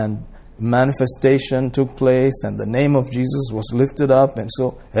and manifestation took place and the name of Jesus was lifted up, and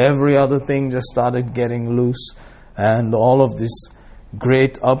so every other thing just started getting loose, and all of this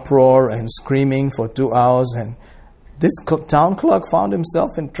great uproar and screaming for 2 hours, and this town clerk found himself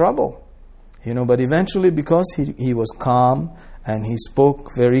in trouble. But eventually, because he was calm and he spoke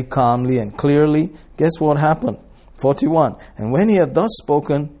very calmly and clearly, guess what happened? 41. And when he had thus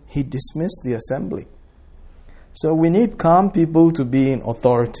spoken, he dismissed the assembly. So we need calm people to be in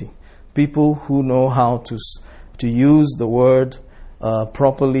authority. People who know how to use the word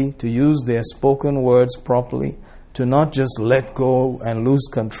properly, to use their spoken words properly, to not just let go and lose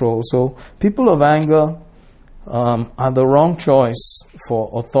control. So people of anger are the wrong choice for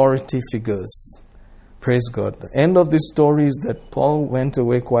authority figures. Praise God. The end of this story is that Paul went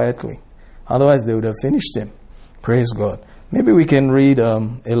away quietly. Otherwise they would have finished him. Praise God. Maybe we can read a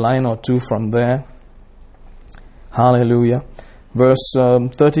line or two from there. Hallelujah. Verse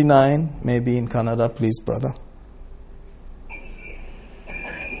 39, maybe in Kannada, please, brother.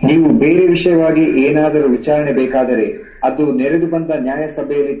 ನೀವು ಬೇರೆ ವಿಷಯವಾಗಿ ಏನಾದರೂ ವಿಚಾರಣೆ ಬೇಕಾದರೆ ಅದು ನೆರೆದು ಬಂದ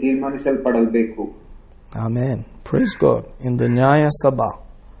ನ್ಯಾಯಸಭೆಯಲ್ಲಿ ತೀರ್ಮಾನಿಸಲ್ಪಡಬೇಕು. Amen. Praise God. In the Nyaya Sabha,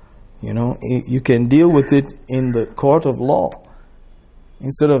 you can deal with it in the court of law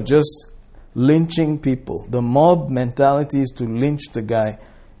instead of just lynching people. The mob mentality is to lynch the guy,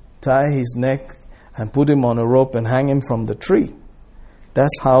 tie his neck and put him on a rope and hang him from the tree.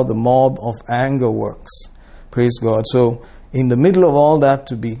 That's how the mob of anger works. Praise God. So in the middle of all that,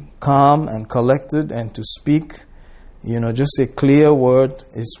 to be calm and collected and to speak, just a clear word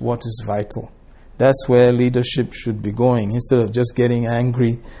is what is vital. That's where leadership should be going, instead of just getting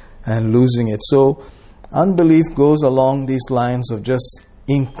angry and losing it. So unbelief goes along these lines of just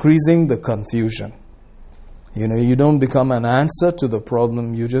increasing the confusion. You don't become an answer to the problem,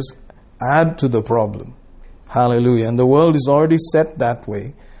 you just add to the problem. Hallelujah. And the world is already set that way.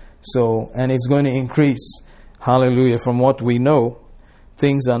 And it's going to increase. Hallelujah. From what we know,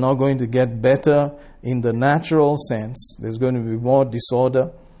 things are not going to get better in the natural sense. There's going to be more disorder.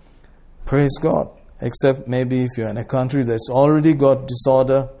 Praise God. Except maybe if you're in a country that's already got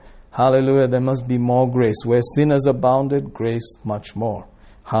disorder, hallelujah, there must be more grace. Where sin has abounded, grace much more.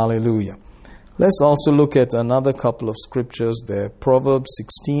 Hallelujah. Let's also look at another couple of scriptures there. Proverbs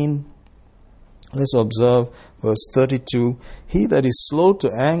 16. Let's observe verse 32. He that is slow to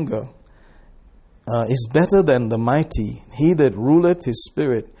anger is better than the mighty. He that ruleth his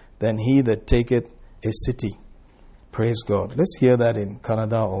spirit than he that taketh a city. Praise God. Let's hear that in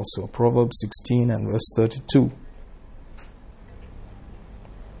Kannada also. Proverbs 16 and verse 32.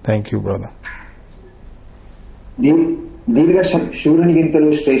 Thank you, brother. ದೀರ್ಘ ಶೂರನಿಗಿಂತಲೂ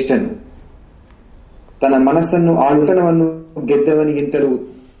ಶ್ರೇಷ್ಠನು, ತನ್ನ ಮನಸ್ಸನ್ನು ಆಳುತನವನ್ನು ಗೆದ್ದವನಿಗಿಂತಲೂ.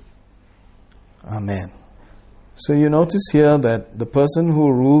 Amen. So you notice here that the person who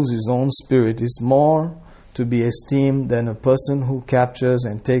rules his own spirit is more to be esteemed than a person who captures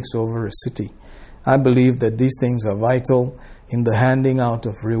and takes over a city. I believe that these things are vital in the handing out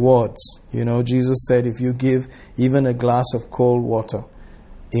of rewards. You know, Jesus said, if you give even a glass of cold water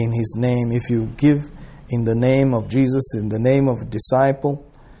in His name, if you give in the name of Jesus, in the name of a disciple,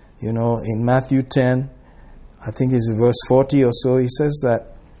 you know, in Matthew 10, I think it's verse 40 or so, He says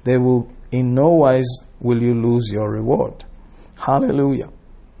that there will, in no wise will you lose your reward. Hallelujah.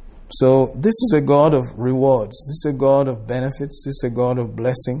 So this is a God of rewards. This is a God of benefits. This is a God of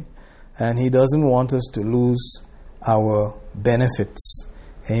blessing. And He doesn't want us to lose our benefits.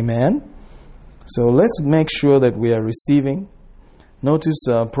 Amen. So let's make sure that we are receiving. Notice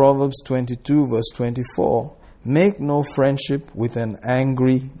Proverbs 22 verse 24. Make no friendship with an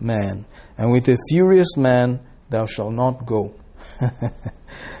angry man, and with a furious man thou shalt not go.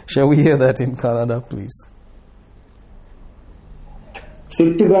 Shall we hear that in Kannada, please?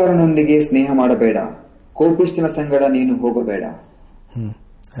 ಸಿಟ್ಟುಗಾರನೊಂದಿಗೆ ಸ್ನೇಹ ಮಾಡಬೇಡ, ಕೋಪಿಷ್ಠನ ಸಂಗಡ ನೀನು ಹೋಗಬೇಡ.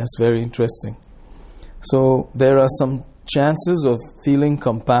 That's very interesting. So there are some chances of feeling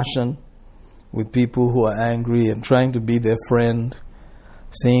compassion with people who are angry and trying to be their friend,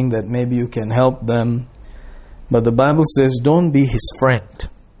 saying that maybe you can help them. But the Bible says, don't be his friend.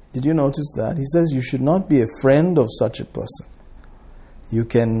 Did you notice that? He says you should not be a friend of such a person. You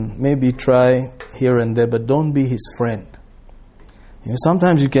can maybe try here and there, but don't be his friend. You know,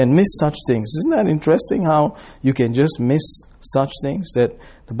 sometimes you can miss such things. Isn't that interesting how you can just miss such things? That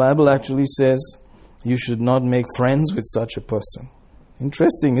the Bible actually says you should not make friends with such a person.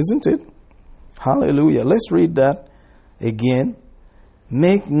 Interesting, isn't it? Hallelujah. Let's read that again.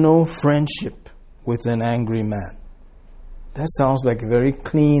 Make no friendship with an angry man. That sounds like a very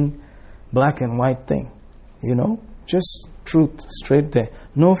clean, black and white thing. You know, just truth straight there.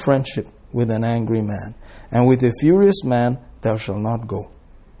 No friendship with an angry man. And with a furious man, thou shalt not go.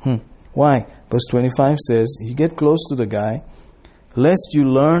 Why? Verse 25 says, you get close to the guy, lest you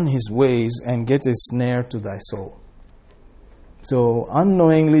learn his ways and get a snare to thy soul. So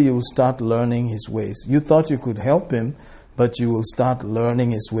unknowingly you will start learning his ways. You thought you could help him, but you will start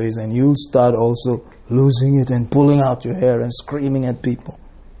learning his ways, and you'll start also losing it and pulling out your hair and screaming at people.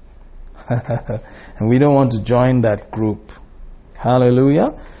 And we don't want to join that group. Hallelujah.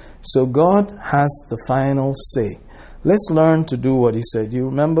 So God has the final say. Let's learn to do what He said. You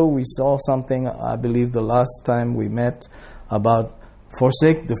remember we saw something, I believe the last time we met, about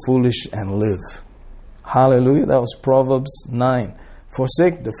forsake the foolish and live. Hallelujah. That was Proverbs 9.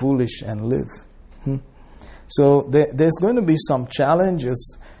 Forsake the foolish and live. So there's going to be some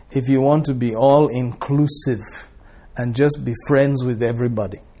challenges if you want to be all inclusive and just be friends with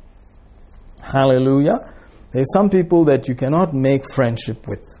everybody. Hallelujah. There's some people that you cannot make friendship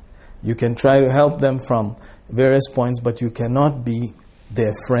with. You can try to help them from various points, but you cannot be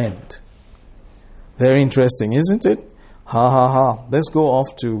their friend. Very interesting, isn't it? Ha ha ha. Let's go off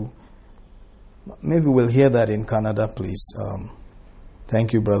to, maybe we'll hear that in Kannada, please.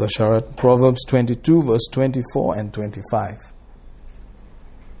 Thank you, Brother Sharat. Proverbs 22, verse 24 and 25.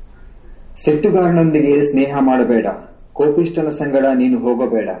 ಸಿಟ್ಟುಗಾರನೊಂದಿಗೆ ಸ್ನೇಹ ಮಾಡಬೇಡ, ಕೋಪಿಷ್ಠನ ಸಂಗಡ ನೀನು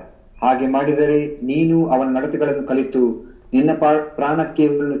ಹೋಗಬೇಡ. ಹಾಗೆ ಮಾಡಿದರೆ ನೀನು ಅವನ ನಡತೆಗಳನ್ನು ಕಲಿತು ನಿನ್ನ ಪ್ರಾಣಕ್ಕೆ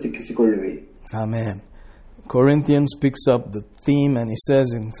ಸಿಕ್ಕಿಸಿಕೊಳ್ಳುವೆ. Amen. Corinthians picks up the theme, and he says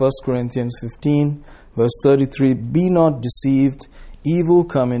in 1 Corinthians 15, verse 33, be not deceived, evil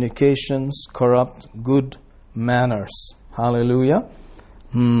communications corrupt good manners. Hallelujah.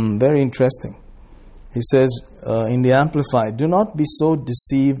 Very interesting. He says in the Amplified, do not be so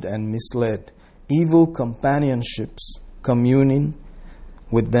deceived and misled. Evil companionships, communing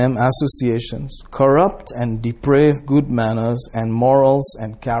with them, associations, corrupt and deprave good manners and morals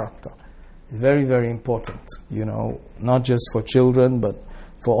and character. Very, very important, you know, not just for children, but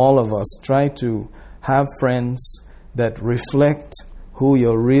for all of us. Try to have friends that reflect who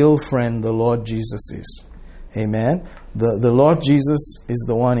your real friend, the Lord Jesus, is. Amen. The Lord Jesus is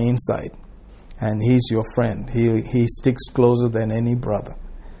the one inside, and He's your friend. He sticks closer than any brother.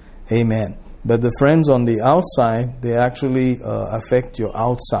 Amen. But the friends on the outside, they actually affect your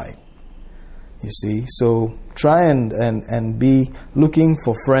outside. You see, so try and be looking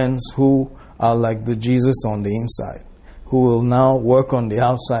for friends who are like the Jesus on the inside, who will now work on the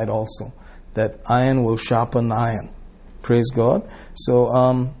outside also, that iron will sharpen iron. Praise God. So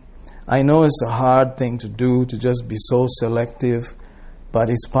I know it's a hard thing to do, to just be so selective, but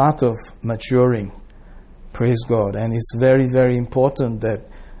it's part of maturing. Praise God. And it's very, very important that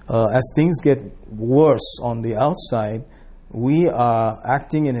as things get worse on the outside, we are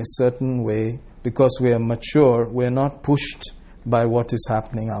acting in a certain way because we are mature. We're not pushed by what is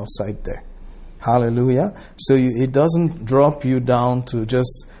happening outside there. Hallelujah. So it doesn't drop you down to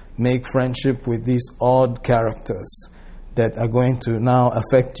just make friendship with these odd characters that are going to now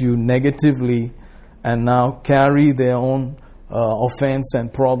affect you negatively and now carry their own offense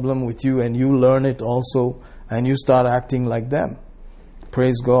and problem with you, and you learn it also, and you start acting like them.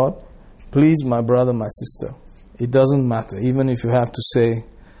 Praise God. Please, my brother, my sister, it doesn't matter. Even if you have to say,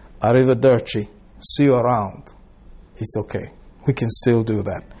 arrivederci, see you around, it's okay. We can still do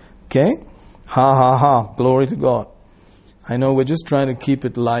that. Okay? Ha ha ha. Glory to God. I know we're just trying to keep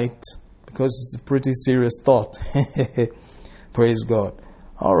it light because it's a pretty serious thought. Praise God.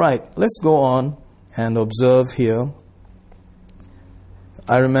 All right, let's go on and observe here.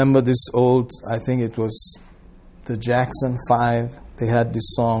 I remember this old, I think it was the Jackson 5. They had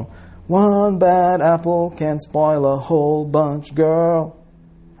this song, one bad apple can spoil a whole bunch, girl.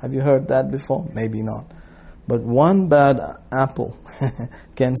 Have you heard that before? Maybe not. But one bad apple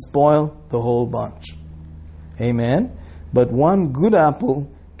can spoil the whole bunch. Amen. But one good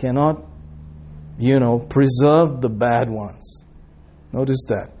apple cannot, preserve the bad ones. Notice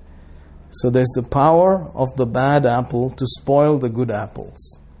that. So there's the power of the bad apple to spoil the good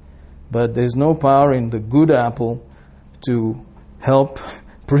apples. But there's no power in the good apple to help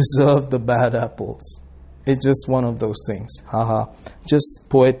preserve the bad apples. It's just one of those things. Just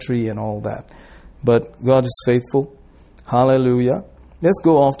poetry and all that. But God is faithful. Hallelujah. Let's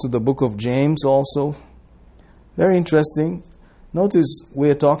go off to the book of James also. Very interesting. Notice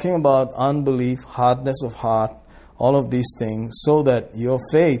we're talking about unbelief, hardness of heart, all of these things, so that your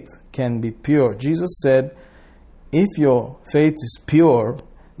faith can be pure. Jesus said, if your faith is pure,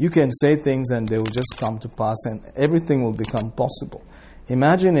 you can say things and they will just come to pass and everything will become possible.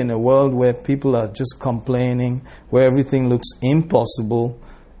 Imagine in a world where people are just complaining, where everything looks impossible,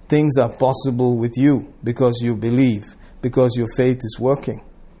 things are possible with you because you believe, because your faith is working,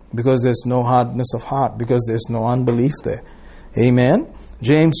 because there's no hardness of heart, because there's no unbelief there. Amen.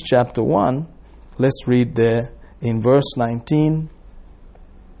 James chapter 1, let's read there in verse 19.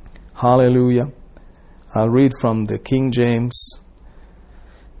 Hallelujah. I'll read from the King James.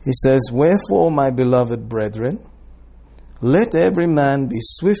 He says, wherefore, my beloved brethren, let every man be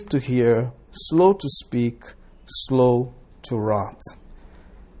swift to hear, slow to speak, slow to wrath.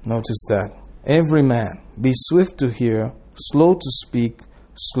 Notice that. Every man be swift to hear, slow to speak,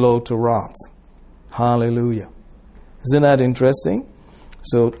 slow to wrath. Hallelujah. Isn't that interesting?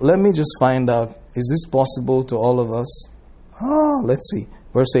 So let me just find out, is this possible to all of us? Let's see.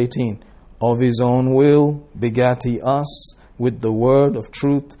 Verse 18. Of his own will begat he us with the word of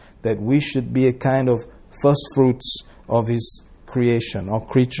truth, that we should be a kind of first fruits of his creation or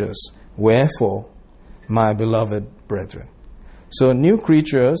creatures. Wherefore, my beloved brethren. So new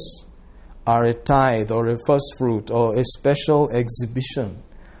creatures are a tithe or a first fruit or a special exhibition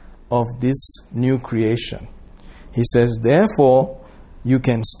of this new creation. He says, therefore, you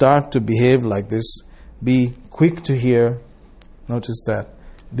can start to behave like this. Be quick to hear. Notice that.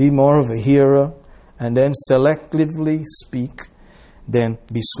 Be more of a hearer, and then selectively speak. Then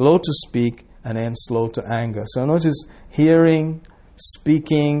be slow to speak, and then slow to anger. So notice hearing,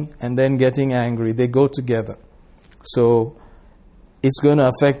 speaking, and then getting angry. They go together. So it's going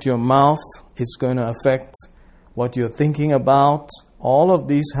to affect your mouth. It's going to affect what you're thinking about. All of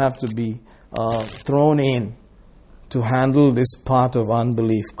these have to be thrown in to handle this part of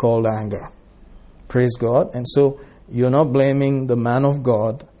unbelief called anger. Praise God. And so you're not blaming the man of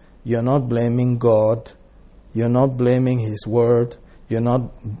God. You're not blaming God. You're not blaming His Word. You're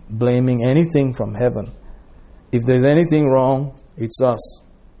not blaming anything from heaven. If there's anything wrong, it's us.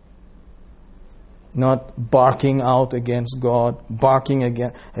 Not barking out against God, barking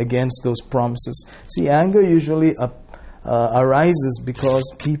against those promises. See, anger usually arises because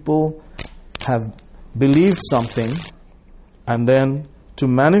people have believed something, and then to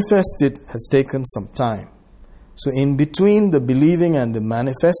manifest it has taken some time. So in between the believing and the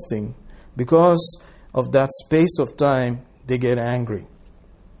manifesting, because of that space of time, they get angry.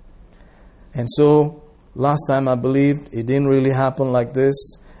 And so last time I believed, it didn't really happen like this.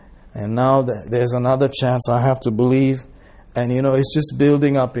 And now there's another chance I have to believe. And it's just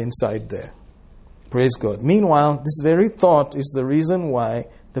building up inside there. Praise God. Meanwhile, this very thought is the reason why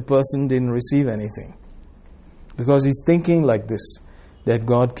the person didn't receive anything. Because he's thinking like this, that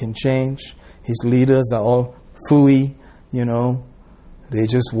God can change. His leaders are all phooey, they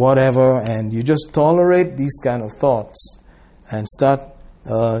just whatever. And you just tolerate these kind of thoughts and start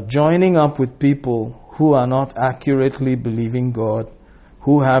joining up with people who are not accurately believing God,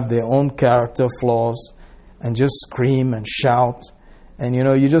 who have their own character flaws, and just scream and shout. And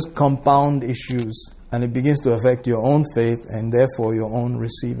you just compound issues, and it begins to affect your own faith and therefore your own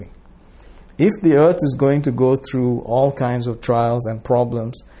receiving. If the earth is going to go through all kinds of trials and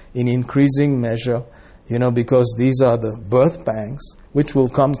problems in increasing measure, because these are the birth pangs, which will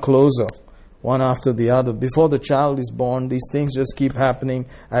come closer one after the other. Before the child is born, these things just keep happening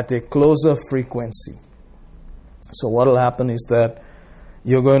at a closer frequency. So what will happen is that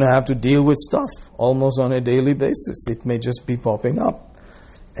you're going to have to deal with stuff almost on a daily basis. It may just be popping up.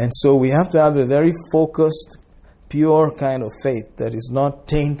 And so we have to have a very focused, pure kind of faith that is not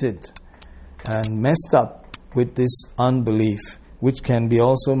tainted and messed up with this unbelief, which can be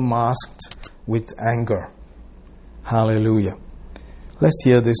also masked with anger. Hallelujah. Let's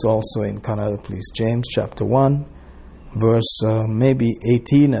hear this also in Kannada, please. James chapter 1, verse maybe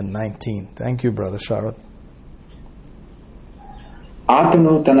 18 and 19. Thank you, Brother Sharad.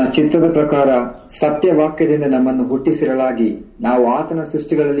 ಆತನು ತನ್ನ ಚಿತ್ತದ ಪ್ರಕಾರ ಸತ್ಯವಾಕ್ಯದಿಂದ ನಮ್ಮನ್ನು ಹುಟ್ಟಿಸಿರಲಾಗಿ ನಾವು ಆತನ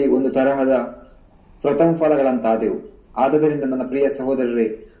ಸೃಷ್ಟಿಗಳಲ್ಲಿ ಒಂದು ತರಹದ ಪ್ರಥಮ ಫಲಗಳಂತಾದೆವು. ಆದುದರಿಂದ ನನ್ನ ಪ್ರಿಯ ಸಹೋದರರೇ,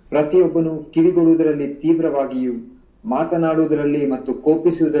 ಪ್ರತಿಯೊಬ್ಬನು ಕಿವಿಗೊಡುವುದರಲ್ಲಿ ತೀವ್ರವಾಗಿಯೂ ಮಾತನಾಡುವುದರಲ್ಲಿ ಮತ್ತು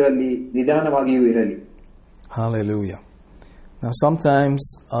ಕೋಪಿಸುವುದರಲ್ಲಿ ನಿಧಾನವಾಗಿಯೂ ಇರಲಿ. Hallelujah. Now sometimes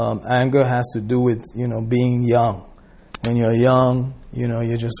anger has to do with, being young. When you're young,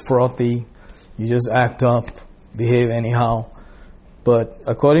 you're just frothy, you just act up, behave anyhow. But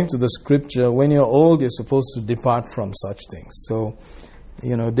according to the scripture, when you're old, you're supposed to depart from such things. So,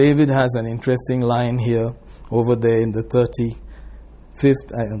 David has an interesting line here over there in the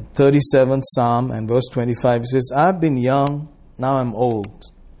 37th Psalm and verse 25. He says, I've been young, now I'm old,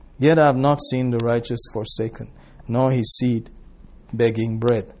 yet I have not seen the righteous forsaken, nor his seed begging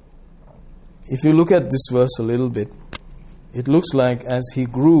bread. If you look at this verse a little bit, it looks like as he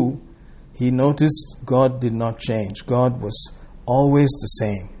grew, he noticed God did not change. God was always the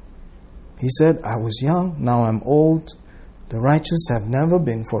same. He said, I was young, now I'm old. The righteous have never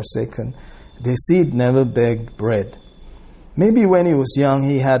been forsaken. Their seed never begged bread. Maybe when he was young,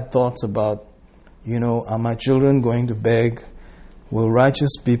 he had thoughts about, are my children going to beg? Will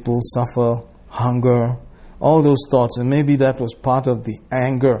righteous people suffer hunger? All those thoughts. And maybe that was part of the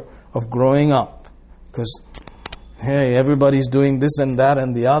anger of growing up. Because, hey, everybody's doing this and that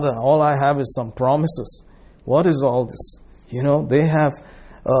and the other. All I have is some promises. What is all this? They have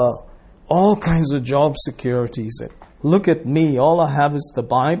all kinds of job securities. Look at me, all I have is the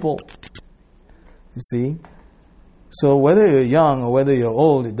Bible. You see? So whether you're young or whether you're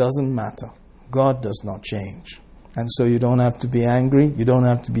old, it doesn't matter. God does not change. And so you don't have to be angry, you don't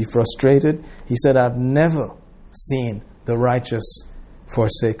have to be frustrated. He said, I've never seen the righteous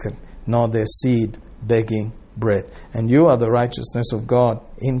forsaken, nor their seed begging bread. And you are the righteousness of God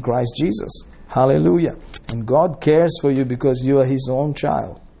in Christ Jesus. Hallelujah. And God cares for you because you are His own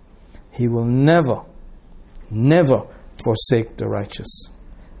child. He will never, never forsake the righteous.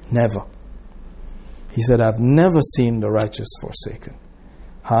 Never. He said, I've never seen the righteous forsaken.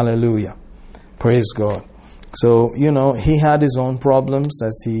 Hallelujah. Praise God. So, he had his own problems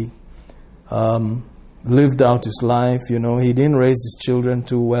as he lived out his life. He didn't raise his children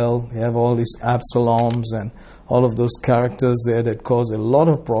too well. He had all these Absaloms and all of those characters there that caused a lot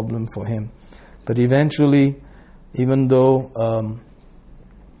of problem for him. But eventually, even though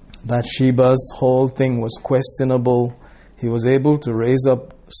Bathsheba's whole thing was questionable, he was able to raise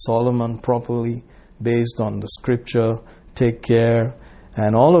up Solomon properly based on the scripture, take care.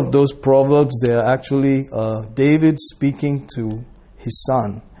 And all of those proverbs, they are actually David speaking to his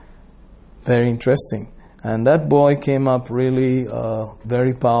son. Very interesting. And that boy came up really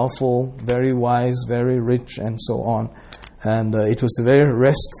very powerful, very wise, very rich, and so on. And it was a very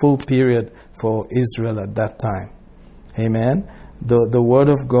restful period for Israel at that time. Amen. The word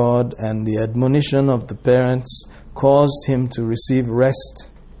of God and the admonition of the parents caused him to receive rest.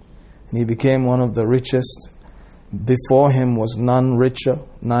 And he became one of the richest. Before him was none richer,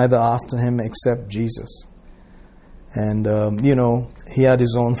 neither after him except Jesus. And, he had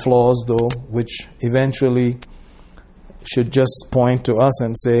his own flaws though, which eventually should just point to us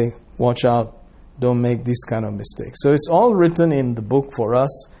and say, watch out, don't make these kind of mistakes. So it's all written in the book for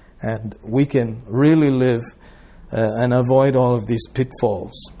us, and we can really live and avoid all of these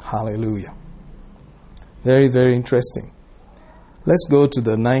pitfalls. Hallelujah. Very, very interesting. Let's go to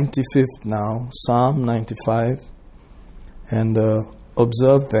the 95th now, Psalm 95, and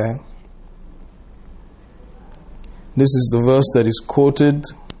observe there. This is the verse that is quoted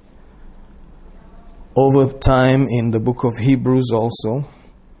over time in the book of Hebrews also.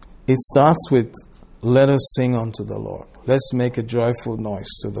 It starts with, let us sing unto the Lord. Let's make a joyful noise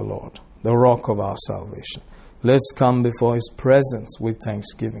to the Lord, the rock of our salvation. Let's come before His presence with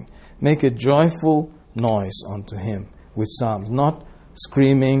thanksgiving. Make a joyful noise unto Him with psalms, not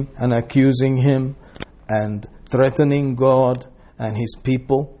screaming and accusing Him and threatening God and His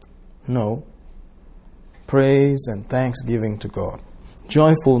people. No. Praise and thanksgiving to God.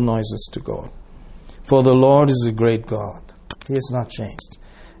 Joyful noises to God. For the Lord is a great God. He has not changed.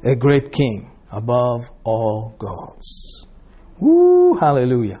 A great King. above all gods. Woo,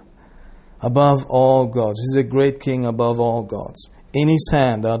 hallelujah. Above all gods. He's a great king above all gods. In his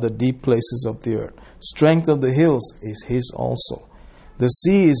hand are the deep places of the earth. Strength of the hills is his also. The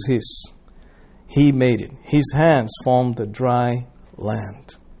sea is his. He made it. His hands formed the dry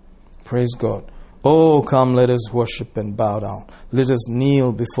land. Praise God. Oh, come, let us worship and bow down. Let us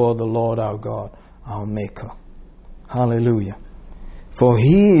kneel before the Lord our God, our Maker. Hallelujah. For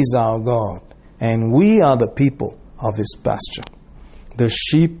he is our God, and we are the people of his pasture, the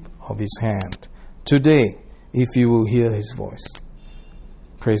sheep of his hand. Today, if you will hear his voice.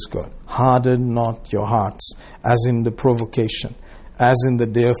 Praise God. Harden not your hearts, as in the provocation, as in the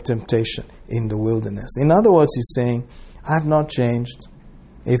day of temptation in the wilderness. In other words, he's saying, I have not changed.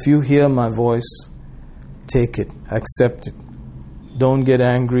 If you hear my voice, take it, accept it. Don't get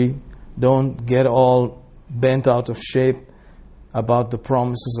angry. Don't get all bent out of shape about the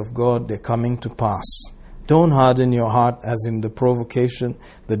promises of God. They're coming to pass. Don't harden your heart as in the provocation,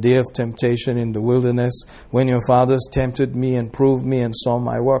 the day of temptation in the wilderness, when your fathers tempted me and proved me and saw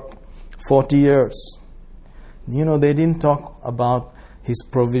my work. 40 years. You know, they didn't talk about his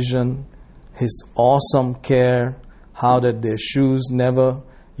provision, his awesome care, how that their shoes never,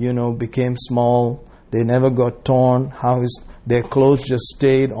 became small. They never got torn, how their clothes just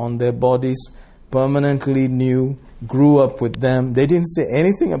stayed on their bodies, permanently new, grew up with them. They didn't say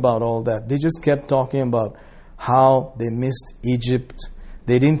anything about all that. They just kept talking about how they missed Egypt.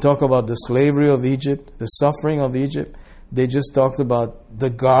 They didn't talk about the slavery of Egypt, the suffering of Egypt. They just talked about the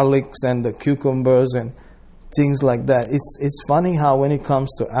garlics and the cucumbers and things like that. It's funny how when it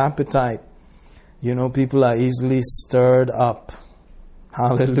comes to appetite, people are easily stirred up.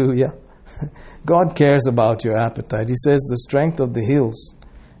 Hallelujah. God cares about your appetite. He says, the strength of the hills,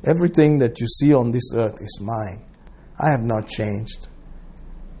 everything that you see on this earth is mine. I have not changed.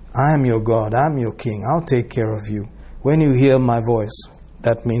 I am your God. I am your King. I'll take care of you. When you hear my voice,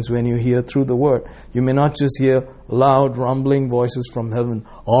 that means when you hear through the word, you may not just hear loud rumbling voices from heaven,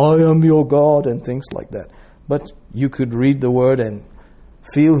 I am your God, and things like that. But you could read the word and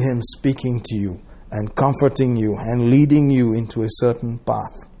feel him speaking to you and comforting you and leading you into a certain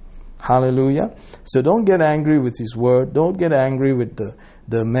path. Hallelujah. So don't get angry with his word. Don't get angry with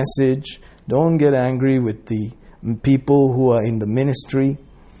the message. Don't get angry with the people who are in the ministry.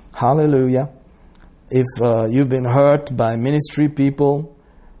 Hallelujah. If you've been hurt by ministry people,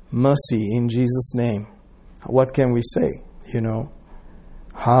 mercy in Jesus' name. What can we say?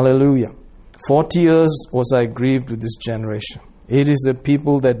 Hallelujah. 40 years was I grieved with this generation. It is a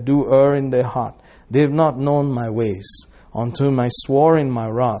people that do err in their heart. They have not known my ways. Unto whom I swore in my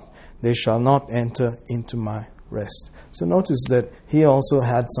wrath, they shall not enter into my rest. So notice that he also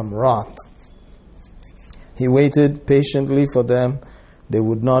had some wrath. He waited patiently for them. They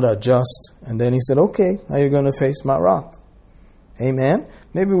would not adjust. And then he said, okay, now you're going to face my wrath. Amen.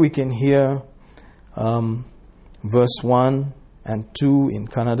 Maybe we can hear verse 1 and 2 in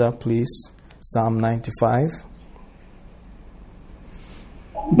Kannada, please. Psalm 95.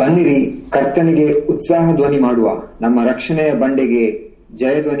 ಬನ್ನಿರಿ, ಕರ್ತನಿಗೆ ಉತ್ಸಾಹ ಧ್ವನಿ ಮಾಡುವ, ನಮ್ಮ ರಕ್ಷಣೆಯ ಬಂಡೆಗೆ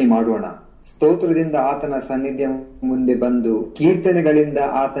ಜಯಧ್ವನಿ ಮಾಡೋಣ. ಸ್ತೋತ್ರದಿಂದ ಆತನ ಸನ್ನಿಧ್ಯ ಮುಂದೆ ಬಂದು ಕೀರ್ತನೆಗಳಿಂದ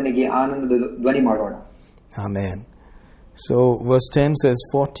ಆತನಿಗೆ ಆನಂದದ ಧ್ವನಿ ಮಾಡೋಣ. Amen. So verse 10 says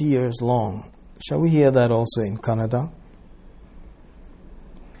 40 years long. Shall we hear that also in Kannada?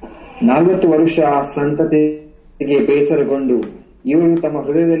 40 ವರ್ಷ ಸಂತತಿಗೆ ಬೇಸರಗೊಂಡು ಇವರು ತಮ್ಮ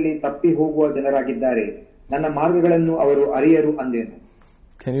ಹೃದಯದಲ್ಲಿ ತಪ್ಪಿ ಹೋಗುವ ಜನರಾಗಿದ್ದಾರೆ. ನನ್ನ ಮಾರ್ಗಗಳನ್ನು ಅವರು ಅರಿಯರು ಅಂದೆನು.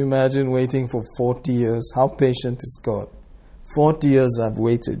 Can you imagine waiting for 40 years? How patient is God? 40 years I've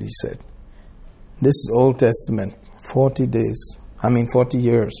waited, he said. This is Old Testament. 40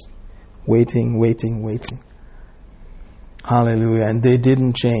 years. Waiting. Hallelujah. And they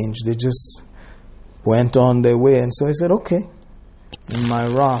didn't change. They just went on their way. And so he said, okay. In my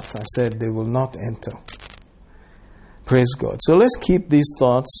wrath, I said, they will not enter. Praise God. So let's keep these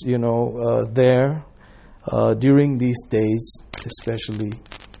thoughts, there during these days, especially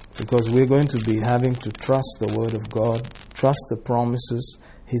because we're going to be having to trust the Word of God, trust the promises,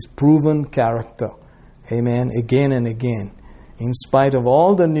 His proven character. Amen. Again and again. In spite of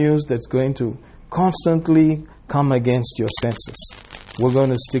all the news that's going to constantly come against your senses, we're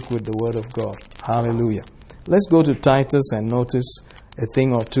going to stick with the Word of God. Hallelujah. Let's go to Titus and notice a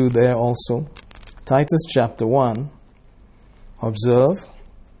thing or two there also. Titus chapter 1. Observe.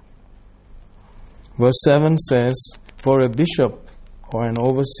 Verse 7 says, for a bishop or an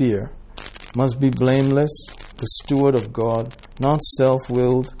overseer must be blameless, the steward of God, not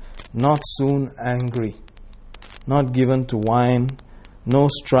self-willed, not soon angry, not given to wine, no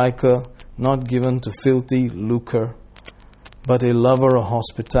striker, not given to filthy lucre, but a lover of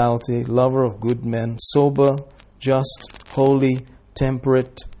hospitality, lover of good men, sober, just, holy,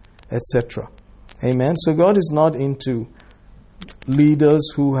 temperate, etc. Amen. So God is not into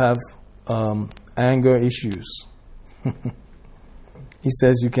leaders who have anger issues. He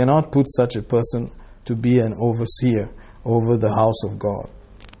says you cannot put such a person to be an overseer over the house of God.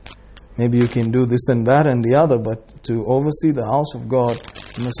 Maybe you can do this and that and the other, but to oversee the house of God,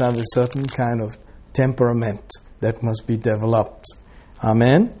 you must have a certain kind of temperament that must be developed.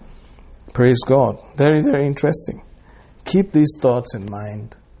 Amen? Praise God. Very, very interesting. Keep these thoughts in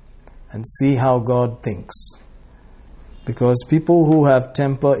mind and see how God thinks. Because people who have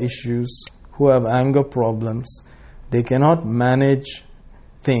temper issues, who have anger problems, they cannot manage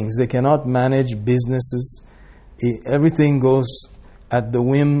things. They cannot manage businesses. Everything goes at the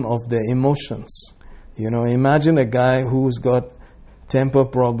whim of their emotions. Imagine a guy who's got temper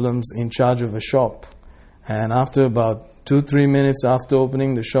problems in charge of a shop. And after about 2-3 minutes after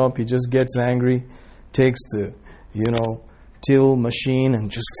opening the shop, he just gets angry, takes the, till machine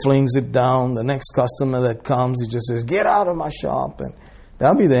and just flings it down. The next customer that comes, he just says, "Get out of my shop." And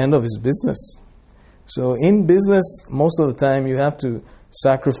that'll be the end of his business. So in business, most of the time you have to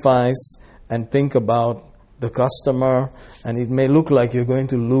sacrifice and think about the customer, and it may look like you're going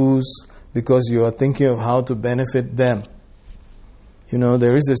to lose because you are thinking of how to benefit them.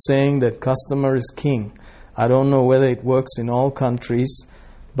 There is a saying that customer is king. I don't know whether it works in all countries,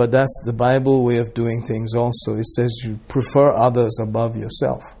 but that's the Bible way of doing things also. It says you prefer others above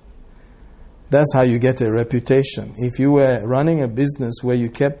yourself. That's how you get a reputation. If you were running a business where you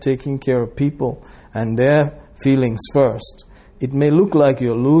kept taking care of people and their feelings first, it may look like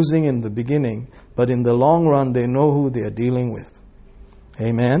you're losing in the beginning, but in the long run, they know who they are dealing with.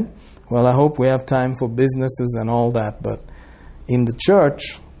 Amen? Well, I hope we have time for businesses and all that, but in the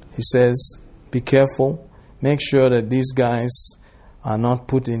church, he says, be careful. Make sure that these guys are not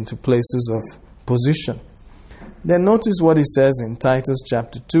put into places of position. Then notice what he says in Titus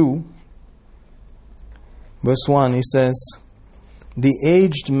chapter 2, verse 1. He says, "The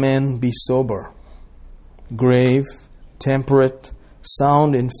aged men be sober, grave, temperate,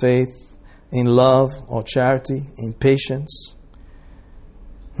 sound in faith, in love or charity, in patience."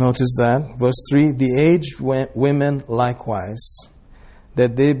 Notice that. Verse 3, "The aged women likewise,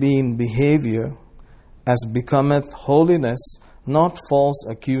 that they be in behavior as becometh holiness, not false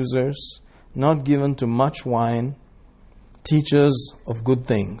accusers, not given to much wine, teachers of good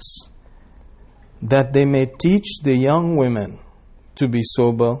things, that they may teach the young women to be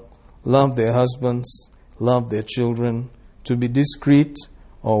sober, love their husbands, love their children, to be discreet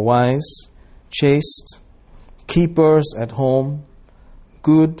or wise, chaste, keepers at home,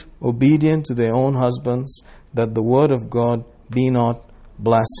 good, obedient to their own husbands, that the word of God be not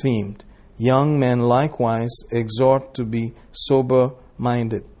blasphemed. Young men likewise exhort to be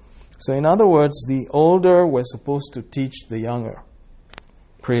sober-minded." So in other words, the older were supposed to teach the younger.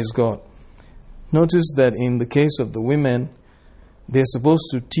 Praise God. Notice that in the case of the women, they're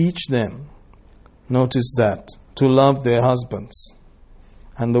supposed to teach them, notice that, to love their husbands.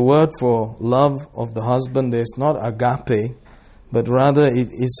 And the word for love of the husband, there's not agape, but rather it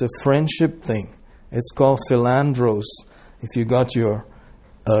is a friendship thing. It's called philandros. If you got your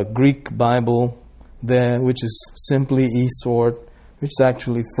Greek Bible there, which is simply e-sword, which is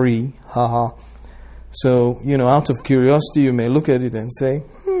actually free. Haha. So, out of curiosity, you may look at it and say,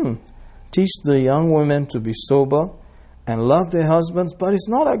 teach the young women to be sober and love their husbands, but it's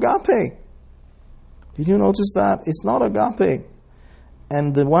not agape. Did you notice that? It's not agape.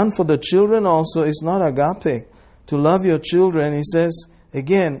 And the one for the children also is not agape. To love your children, he says,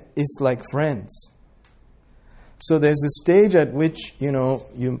 again, it's like friends. So there's a stage at which,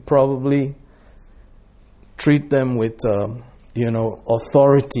 you probably treat them with,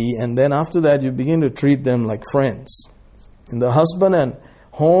 authority. And then after that, you begin to treat them like friends. In the husband and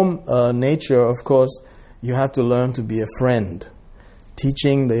home nature, of course, you have to learn to be a friend.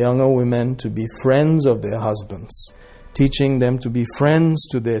 Teaching the younger women to be friends of their husbands. Teaching them to be friends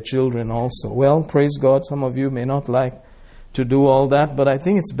to their children also. Well, praise God, some of you may not like to do all that, but I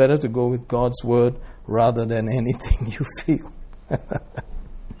think it's better to go with God's word rather than anything you feel.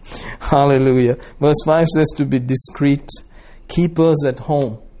 Hallelujah. Verse 5 says to be discreet, keepers at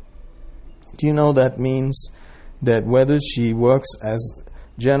home. Do you know that means that whether she works as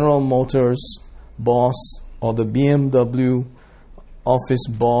General Motors boss or the BMW office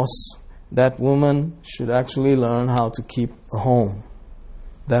boss, that woman should actually learn how to keep a home.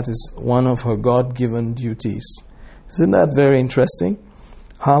 That is one of her God-given duties. Isn't that very interesting?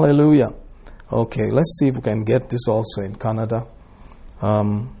 Hallelujah. Okay, let's see if we can get this also in Kannada.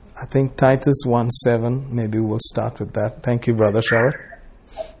 I think Titus 1:7, maybe we'll start with that. Thank you, Brother Sharat.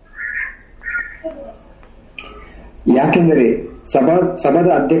 ಯಾಕೆಂದರೆ ಸಭಾದ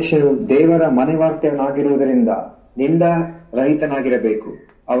ಅಧ್ಯಕ್ಷನು ದೇವರ ಮನೆವಾರ್ತೆಯನಾಗಿರುವುದರಿಂದ ನಿಂದ ರಹಿತನಾಗಿರಬೇಕು.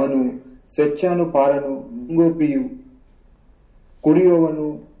 ಅವನು ಸ್ವೇಚ್ಛಾನುಪಾರನು, ಮುಂಗೋಪಿಯು, ಕುಡಿಯುವವನು,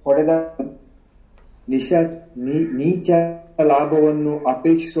 ಹೊಡೆದ, ನೀಚ ಲಾಭವನ್ನು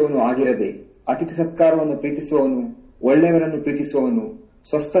ಅಪೇಕ್ಷಿಸುವವನು ಆಗಿರದೆ, ಅತಿಥಿ ಸತ್ಕಾರವನ್ನು ಪ್ರೀತಿಸುವವನು, ಒಳ್ಳೆಯವರನ್ನು ಪ್ರೀತಿಸುವವನು,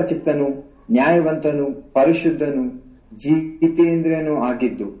 ಸ್ವಸ್ಥ ಚಿತ್ತನು, ನ್ಯಾಯವಂತನು, ಪರಿಶುದ್ಧನು, ಜಿತೇಂದ್ರಿಯನು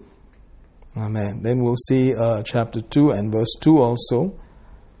ಆಗಿದ್ದು. Amen. Then we'll see chapter 2 and verse 2 also.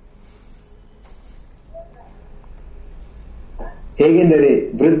 ಹೇಗೆಂದರೆ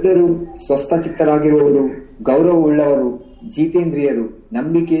ವೃದ್ಧರು, ಸ್ವಸ್ಥಚಿತ್ತರಾಗಿರುವವರು, ಗೌರವವುಳ್ಳವರು, ಜಿತೇಂದ್ರಿಯರು,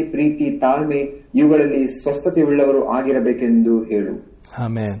 ನಂಬಿಕೆ, ಪ್ರೀತಿ, ತಾಳ್ಮೆ ಇವುಗಳಲ್ಲಿ ಸ್ವಸ್ಥತೆಯುಳ್ಳವರು ಆಗಿರಬೇಕೆಂದು ಹೇಳು.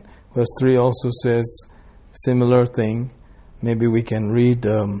 Amen. Verse 3 also says similar thing. Maybe we can read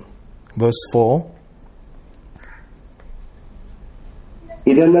verse 4.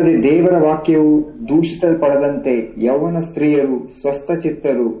 ಇದಲ್ಲದೆ ದೇವರ ವಾಕ್ಯವು ದೂಷಿಸಲ್ಪಡದಂತೆ ಯೌವನ ಸ್ತ್ರೀಯರು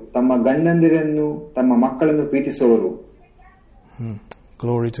ಸ್ವಸ್ಥಚಿತ್ತರು, ತಮ್ಮ ಗಂಡಂದಿರನ್ನು ತಮ್ಮ ಮಕ್ಕಳನ್ನು ಪ್ರೀತಿಸುವರು.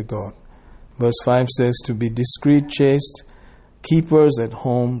 Glory to God. Verse 5 says to be discreet, chaste, keepers at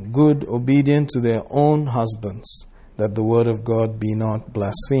home, good, obedient to their own husbands, that the word of God be not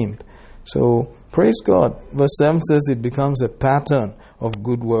blasphemed. So, praise God. Verse 7 says it becomes a pattern of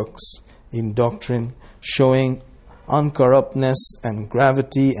good works in doctrine, showing uncorruptness and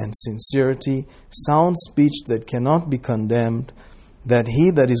gravity and sincerity, sound speech that cannot be condemned, that he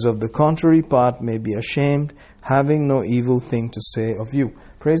that is of the contrary part may be ashamed, having no evil thing to say of you.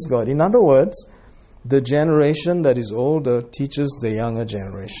 Praise God. In other words, the generation that is older teaches the younger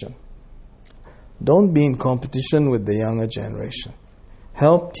generation. Don't be in competition with the younger generation.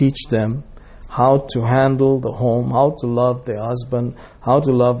 Help teach them how to handle the home, how to love their husband, how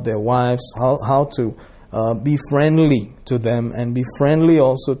to love their wives, how to be friendly to them, and be friendly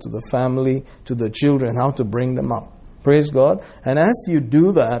also to the family, to the children, how to bring them up. Praise God. And as you do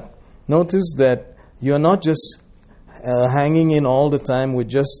that, notice that you're not just hanging in all the time with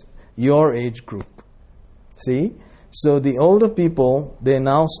just your age group. See? So the older people, they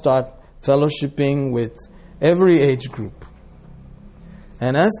now start fellowshipping with every age group.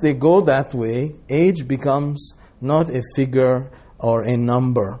 And as they go that way, age becomes not a figure or a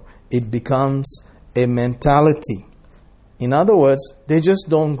number. It becomes a mentality. In other words, they just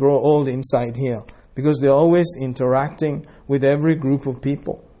don't grow old inside here because they're always interacting with every group of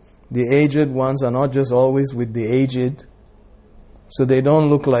people. The aged ones are not just always with the aged. So they don't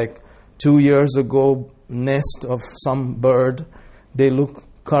look like 2 years ago nest of some bird. They look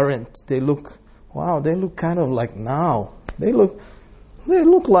current. They look kind of like now. They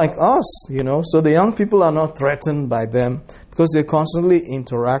look like us, you know. So the young people are not threatened by them because they're constantly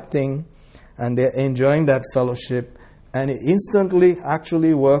interacting and they're enjoying that fellowship, and it instantly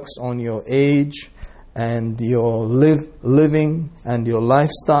actually works on your age and your living and your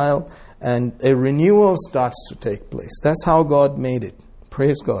lifestyle, and a renewal starts to take place. That's how God made it.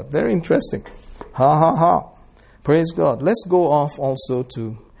 Praise God. Very interesting. Ha ha ha. Praise God. Let's go off also to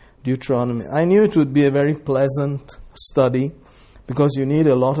Deuteronomy. I knew it would be a very pleasant study because you need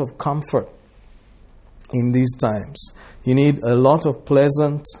a lot of comfort in these times. You need a lot of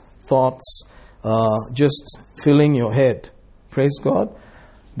pleasant thoughts just filling your head. Praise God.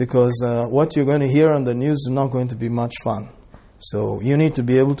 Because what you're going to hear on the news is not going to be much fun. So you need to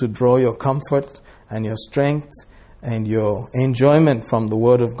be able to draw your comfort and your strength and your enjoyment from the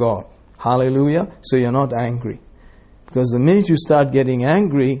Word of God. Hallelujah. So you're not angry. Because the minute you start getting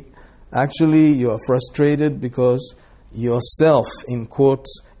angry, actually you are frustrated because yourself, in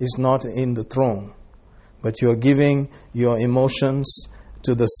quotes, is not in the throne. But you are giving your emotions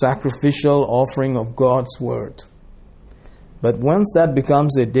to the sacrificial offering of God's Word. But once that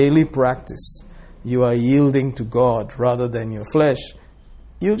becomes a daily practice, you are yielding to God rather than your flesh,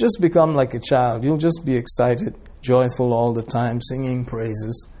 you'll just become like a child. You'll just be excited, joyful all the time, singing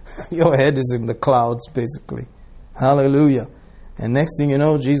praises. Your head is in the clouds, basically. Hallelujah. And next thing you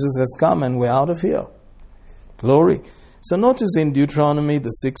know, Jesus has come and we're out of here. Glory. So notice in Deuteronomy,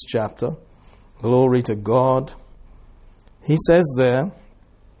 the 6th chapter, glory to God. He says there,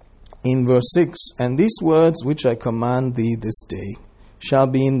 in verse 6, and these words which I command thee this day shall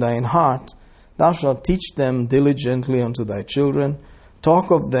be in thine heart. Thou shalt teach them diligently unto thy children. Talk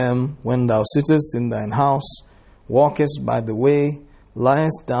of them when thou sittest in thine house, walkest by the way,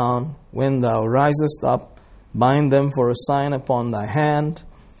 liest down, when thou risest up. Bind them for a sign upon thy hand,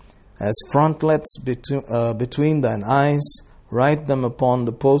 as frontlets between thine eyes. Write them upon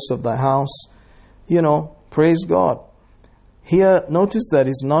the posts of thy house. You know, praise God. here, notice that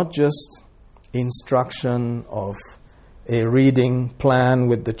it's not just instruction of a reading plan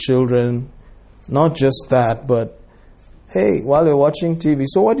with the children, not just that, but hey, while you're watching TV,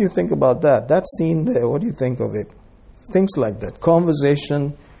 so what do you think about that? That scene there, what do you think of it? Things like that.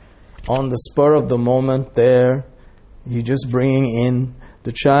 Conversation on the spur of the moment there. You're just bringing in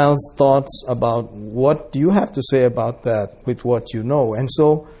the child's thoughts about what do you have to say about that with what you know. And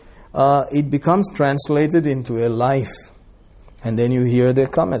so it becomes translated into a life. And then you hear their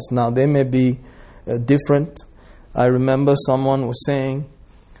comments. Now, they may be different. I remember someone was saying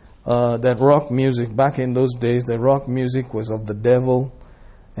that rock music, back in those days, that rock music was of the devil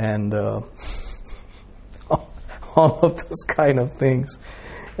and all of those kind of things.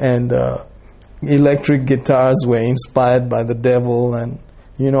 And electric guitars were inspired by the devil and,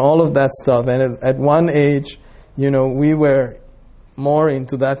 all of that stuff. And at one age, we were more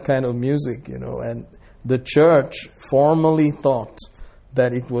into that kind of music, and the church formally thought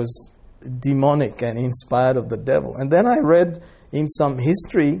that it was demonic and inspired of the devil. And then I read in some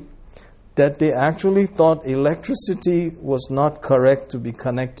history that they actually thought electricity was not correct to be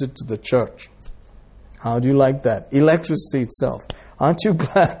connected to the church. How do you like that? Electricity itself. Aren't you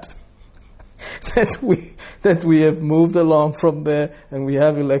glad that we have moved along from there and we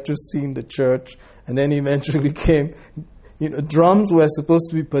have electricity in the church? And then eventually came, drums were supposed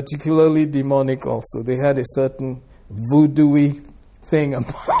to be particularly demonic also. They had a certain voodoo-y thing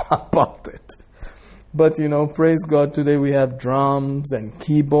about it. But, praise God, today we have drums and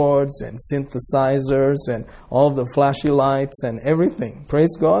keyboards and synthesizers and all the flashy lights and everything.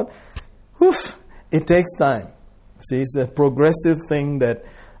 Praise God. Woof. It takes time. See, it's a progressive thing that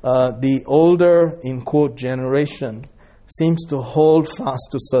the older, in quote, generation seems to hold fast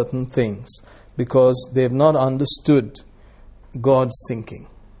to certain things because they've not understood God's thinking.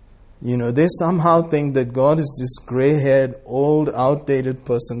 They somehow think that God is this gray-haired, old, outdated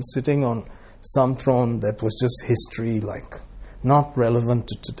person sitting on some throne that was just history, not relevant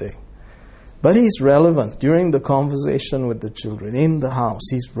to today. But He's relevant during the conversation with the children, in the house.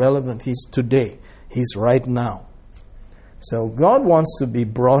 He's relevant. He's today. He's right now. So God wants to be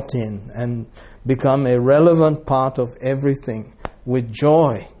brought in and become a relevant part of everything with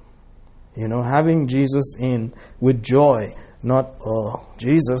joy. Having Jesus in with joy. Not, oh,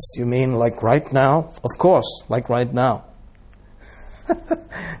 Jesus, you mean like right now? Of course, like right now.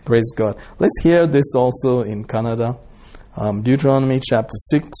 Praise God. Let's hear this also in Kannada. Deuteronomy chapter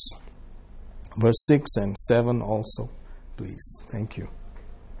 6, verse 6 and 7 also. Please. Thank you.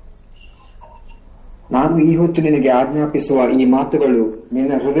 ನಾನು ಈ ಹೊತ್ತು ನಿನಗೆ ಆಜ್ಞಾಪಿಸುವ ಈ ಮಾತುಗಳು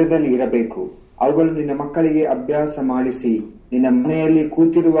ನಿನ್ನ ಹೃದಯದಲ್ಲಿ ಇರಬೇಕು. ಅವುಗಳು ನಿನ್ನ ಮಕ್ಕಳಿಗೆ ಅಭ್ಯಾಸ ಮಾಡಿಸಿ ನಿನ್ನ ಮನೆಯಲ್ಲಿ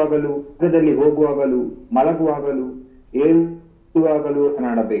ಕೂತಿರುವಾಗಲೂ, ಮಾರ್ಗದಲ್ಲಿ ಹೋಗುವಾಗಲೂ, ಮಲಗುವಾಗಲೂ, ಏಳುವಾಗಲೂ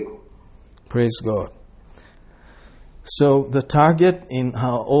ಮಾತನಾಡಬೇಕು. Praise God. So the target in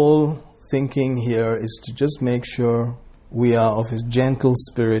our whole thinking here is to just make sure we are of His gentle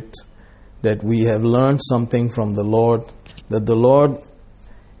spirit, that we have learned something from the Lord, that the Lord,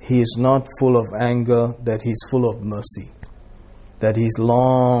 He is not full of anger, that He's full of mercy, that He's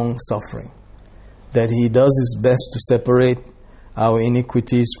long-suffering, that He does His best to separate our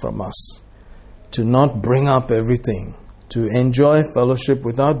iniquities from us, to not bring up everything, to enjoy fellowship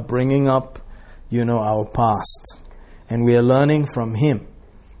without bringing up, our past. And we are learning from Him,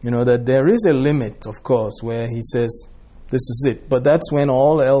 that there is a limit, of course, where He says, this is it. But that's when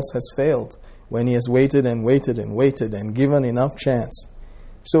all else has failed, when He has waited and waited and waited and given enough chance.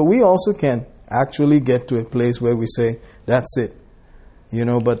 So we also can actually get to a place where we say, that's it.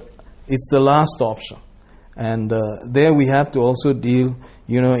 But it's the last option. And there we have to also deal,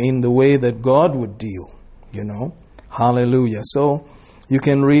 in the way that God would deal, Hallelujah. So you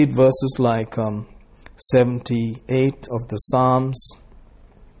can read verses like 78 of the Psalms.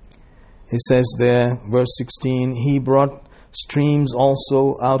 It says there, verse 16, He brought streams also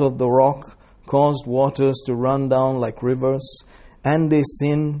out of the rock, caused waters to run down like rivers, and they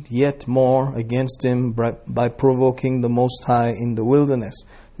sinned yet more against Him by provoking the Most High in the wilderness.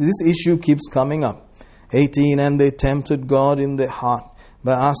 This issue keeps coming up. 18, and they tempted God in their heart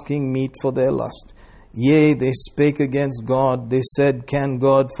by asking meat for their lust. Yea, they spake against God. They said, can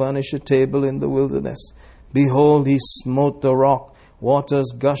God furnish a table in the wilderness? Behold, He smote the rock.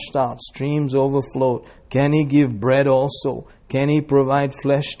 Waters gushed out. Streams overflowed. Can He give bread also? Can He provide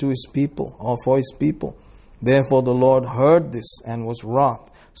flesh to His people or for His people? Therefore the Lord heard this and was wroth.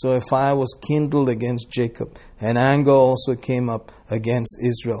 So a fire was kindled against Jacob, and anger also came up against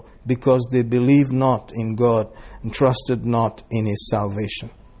Israel, because they believed not in God and trusted not in His salvation.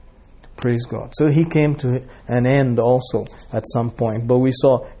 Praise God. So He came to an end also at some point, but we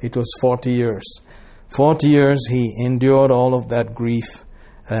saw it was 40 years. 40 years he endured all of that grief,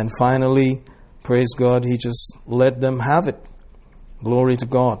 and finally, praise God, he just let them have it. Glory to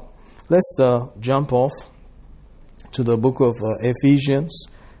God. Let's jump off to the book of Ephesians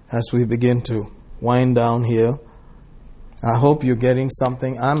as we begin to wind down here. I hope you're getting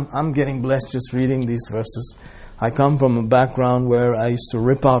something. I'm getting blessed just reading these verses. I come from a background where I used to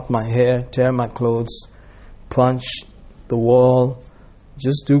rip out my hair, tear my clothes, punch the wall,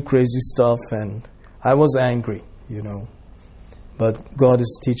 just do crazy stuff, and I was angry, But God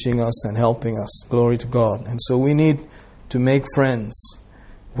is teaching us and helping us. Glory to God. And so we need to make friends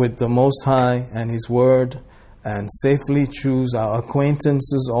with the Most High and His Word, and safely choose our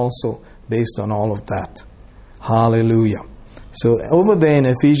acquaintances also based on all of that. Hallelujah. So over there in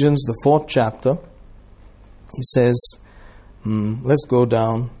Ephesians, the 4th chapter, he says, let's go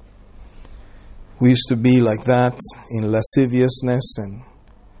down. We used to be like that in lasciviousness, and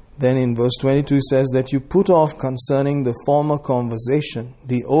then in verse 22 he says that you put off concerning the former conversation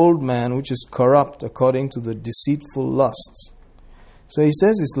the old man which is corrupt according to the deceitful lusts. So he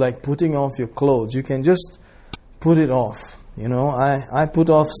says it's like putting off your clothes. You can just put it off. I put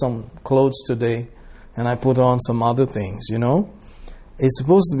off some clothes today and I put on some other things, It's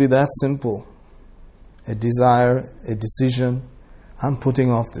supposed to be that simple. A desire, a decision. I'm putting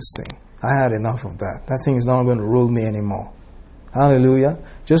off this thing. I had enough of that. That thing is not going to rule me anymore. Hallelujah.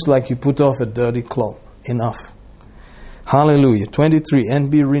 Just like you put off a dirty cloth. Enough. Hallelujah. 23. And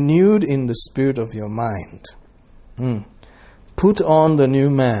be renewed in the spirit of your mind. Put on the new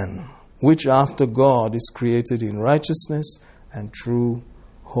man, which after God is created in righteousness and true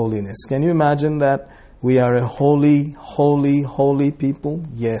holiness. Can you imagine that? We are a holy, holy, holy people?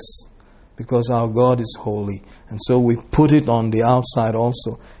 Yes. Because our God is holy. And so we put it on the outside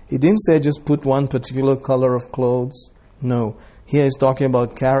also. He didn't say just put one particular color of clothes. No. Here he's talking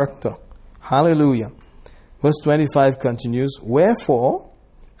about character. Hallelujah. Verse 25 continues, wherefore,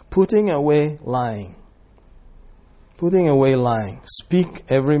 putting away lying. Putting away lying. Speak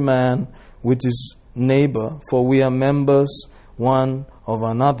every man with his neighbor, for we are members one of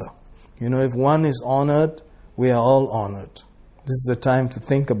another. If one is honored, we are all honored. This is a time to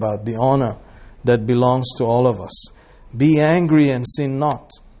think about the honor that belongs to all of us. Be angry and sin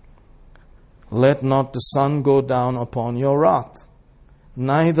not. Let not the sun go down upon your wrath.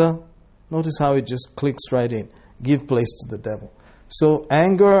 Neither, notice how it just clicks right in, give place to the devil. So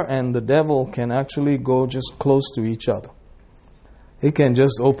anger and the devil can actually go just close to each other. It can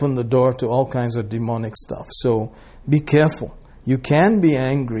just open the door to all kinds of demonic stuff. So be careful. You can be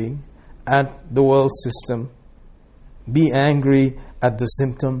angry at the world system. Be angry at the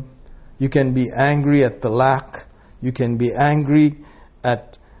symptom. You can be angry at the lack. You can be angry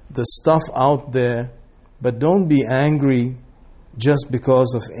at the stuff out there. But don't be angry just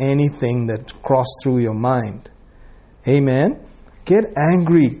because of anything that crossed through your mind. Amen? Get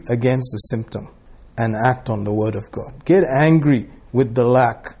angry against the symptom and act on the Word of God. Get angry with the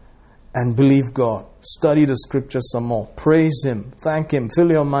lack and believe God. Study the Scriptures some more. Praise Him. Thank Him.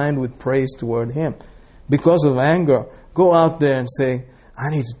 Fill your mind with praise toward Him. Because of anger, go out there and say, I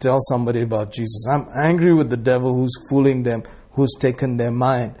need to tell somebody about Jesus. I'm angry with the devil who's fooling them, who's taken their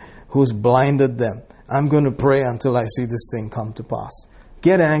mind, who's blinded them. I'm going to pray until I see this thing come to pass.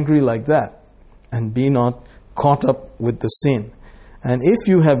 Get angry like that and be not caught up with the sin. And if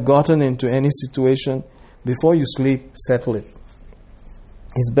you have gotten into any situation, before you sleep, settle it.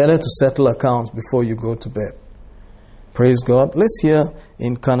 It's better to settle accounts before you go to bed. Praise God. Let's hear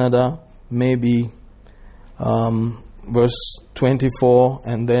in Kannada maybe verse 24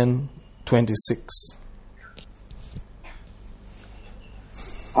 and then 26.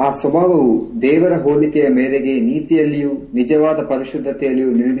 ಆ ಸ್ವಭಾವವು ದೇವರ ಹೋಲಿಕೆಯ ಮೇರೆಗೆ ನೀತಿಯಲ್ಲಿಯೂ ನಿಜವಾದ ಪರಿಶುದ್ಧತೆಯಲ್ಲಿಯೂ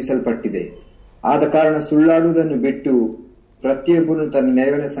ನಿರ್ಮಿಸಲ್ಪಟ್ಟಿದೆ. ಆದ ಕಾರಣ ಸುಳ್ಳಾಡುವುದನ್ನು ಬಿಟ್ಟು ಪ್ರತಿಯೊಬ್ಬನು ತನ್ನ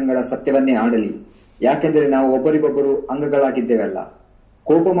ನೆರವಿನ ಸಂಗಡ ಸತ್ಯವನ್ನೇ ಆಡಲಿ. ಯಾಕೆಂದರೆ ನಾವು ಒಬ್ಬರಿಗೊಬ್ಬರು ಅಂಗಗಳಾಗಿದ್ದೇವಲ್ಲ.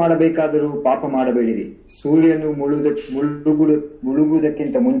 ಕೋಪ ಮಾಡಬೇಕಾದರೂ ಪಾಪ ಮಾಡಬೇಡಿರಿ. ಸೂರ್ಯನು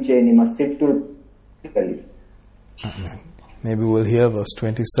ಮುಳುಗುವುದಕ್ಕಿಂತ ಮುಂಚೆ ನಿಮ್ಮ ಸಿಟ್ಟು ಇರಲಿ. Maybe we'll hear verse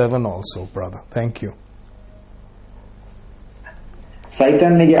 27 also, brother. Thank you.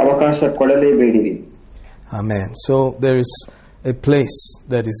 ಸೈತಾನನಿಗೆ ಅವಕಾಶ ಕೊಡಲೇಬೇಡಿರಿ. Amen. So there is a place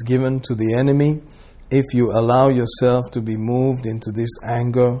that is given to the enemy if you allow yourself to be moved into this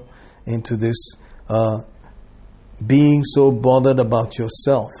anger, into this being so bothered about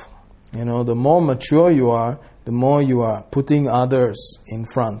yourself. The more mature you are, the more you are putting others in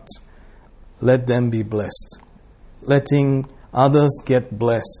front. Let them be blessed. Letting others get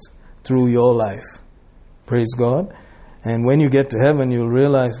blessed through your life. Praise God. And when you get to heaven, you'll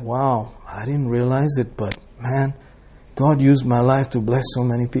realize, wow, I didn't realize it, but man, God used my life to bless so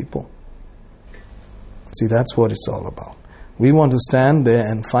many people. See, that's what it's all about. We want to stand there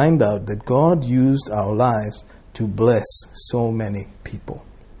and find out that God used our lives to bless so many people.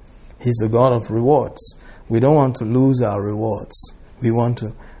 He's the God of rewards. We don't want to lose our rewards. We want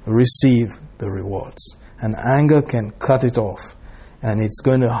to receive the rewards. And anger can cut it off. And it's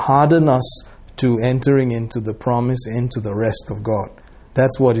going to harden us to entering into the promise, into the rest of God.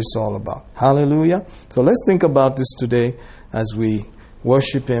 That's what it's all about. Hallelujah. So let's think about this today as we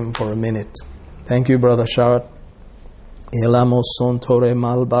worship Him for a minute. Thank you, Brother Sharat.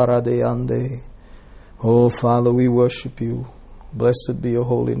 Oh, Father, we worship You. Blessed be Your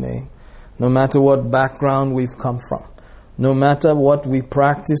holy name. No matter what background we've come from, no matter what we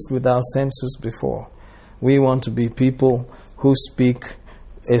practiced with our senses before, we want to be people who speak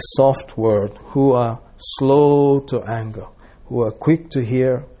a soft word, who are slow to anger, who are quick to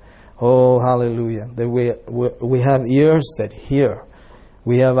hear. Oh, hallelujah. That we have ears that hear.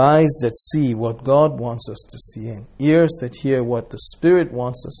 We have eyes that see what God wants us to see, and ears that hear what the Spirit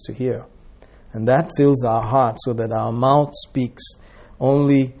wants us to hear. And that fills our heart so that our mouth speaks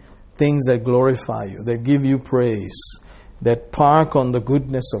only things that glorify You, that give You praise, that park on the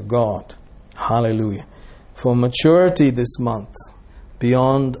goodness of God. Hallelujah. For maturity this month,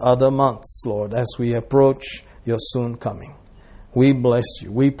 beyond other months, Lord, as we approach Your soon coming. We bless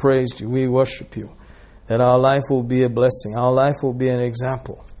You, we praise You, we worship You, that our life will be a blessing, our life will be an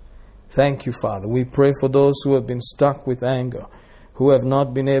example. Thank You, Father. We pray for those who have been stuck with anger, who have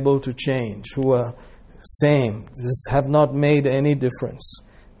not been able to change, who are same, this have not made any difference.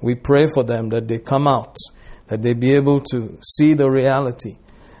 We pray for them that they come out, that they be able to see the reality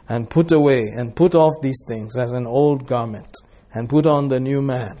and put away and put off these things as an old garment and put on the new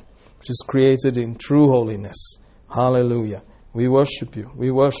man, which is created in true holiness. Hallelujah. We worship You,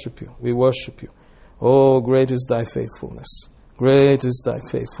 we worship You, we worship You. Oh, great is Thy faithfulness. Great is Thy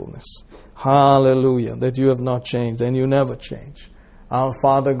faithfulness. Hallelujah. That You have not changed and You never change. Our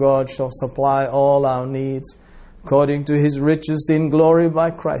Father God shall supply all our needs according to His riches in glory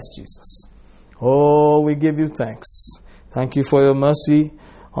by Christ Jesus. Oh, we give You thanks. Thank You for Your mercy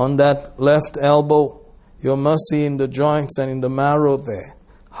on that left elbow. Your mercy in the joints and in the marrow there.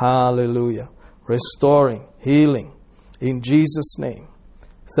 Hallelujah. Restoring, healing in Jesus' name.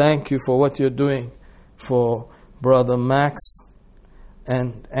 Thank You for what You're doing for Brother Max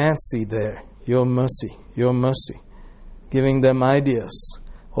and Ancy there. Your mercy, Your mercy. Giving them ideas.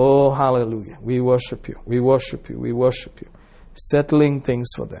 Oh, hallelujah. We worship You. We worship You. We worship You. Settling things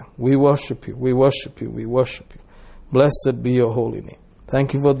for them. We worship You. We worship You. We worship You. Blessed be Your holy name.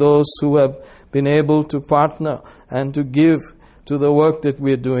 Thank You for those who have been able to partner and to give to the work that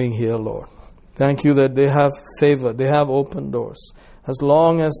we're doing here, Lord. Thank You that they have favor. They have open doors. As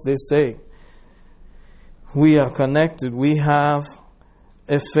long as they say, we are connected, we have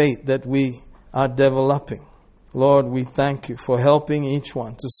a faith that we are developing. Lord, we thank You for helping each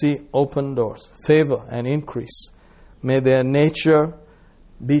one to see open doors, favor and increase. May their nature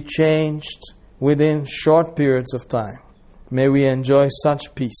be changed within short periods of time. May we enjoy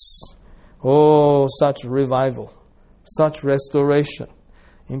such peace. Oh, such revival, such restoration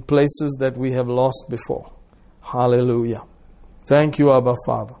in places that we have lost before. Hallelujah. Thank You, Abba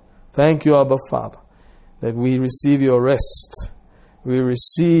Father. Thank You, Abba Father, that we receive Your rest. We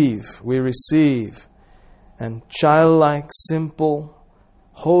receive. And childlike, simple,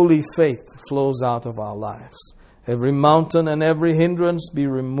 holy faith flows out of our lives. Every mountain and every hindrance be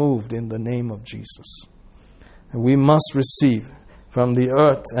removed in the name of Jesus. And we must receive from the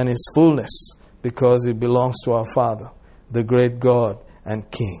earth and its fullness because it belongs to our Father, the great God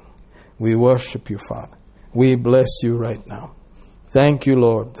and King. We worship You, Father. We bless You right now. Thank You,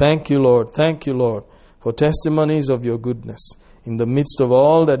 Lord. Thank You, Lord. Thank You, Lord, for testimonies of Your goodness in the midst of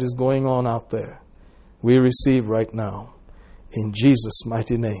all that is going on out there. We receive right now. In Jesus'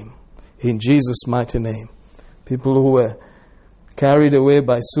 mighty name. In Jesus' mighty name. People who were carried away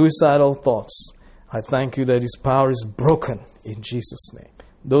by suicidal thoughts, I thank You that His power is broken in Jesus' name.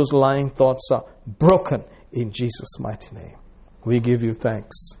 Those lying thoughts are broken in Jesus' mighty name. We give You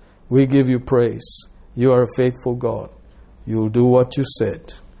thanks. We give You praise. You are a faithful God. You'll do what You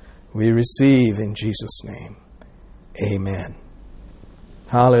said. We receive in Jesus' name. Amen.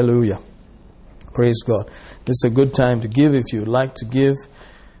 Hallelujah. Praise God. This is a good time to give if you'd like to give.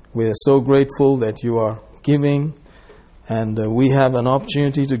 We are so grateful that you are giving, and we have an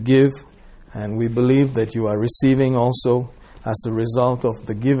opportunity to give, and we believe that you are receiving also as a result of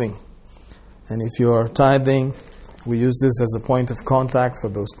the giving. And if you are tithing, we use this as a point of contact for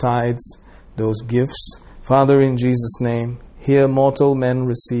those tithes, those gifts. Father, in Jesus' name, here mortal men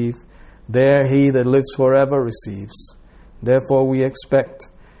receive, there He that lives forever receives. Therefore we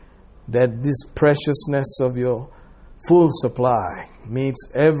expect that this preciousness of your full supply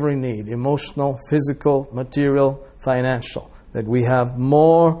meets every need, emotional, physical, material, financial, that we have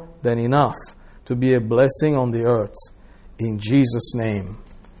more than enough to be a blessing on the earth. In Jesus' name,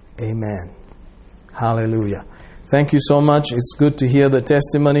 amen. Hallelujah. Thank you so much. It's good to hear the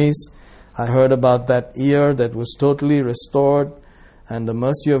testimonies. I heard about that ear that was totally restored and the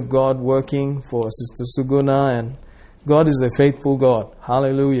mercy of God working for Sister Suguna, and God is a faithful God.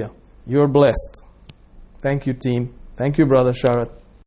 Hallelujah. You're blessed. Thank you, team. Thank you, Brother Sharat.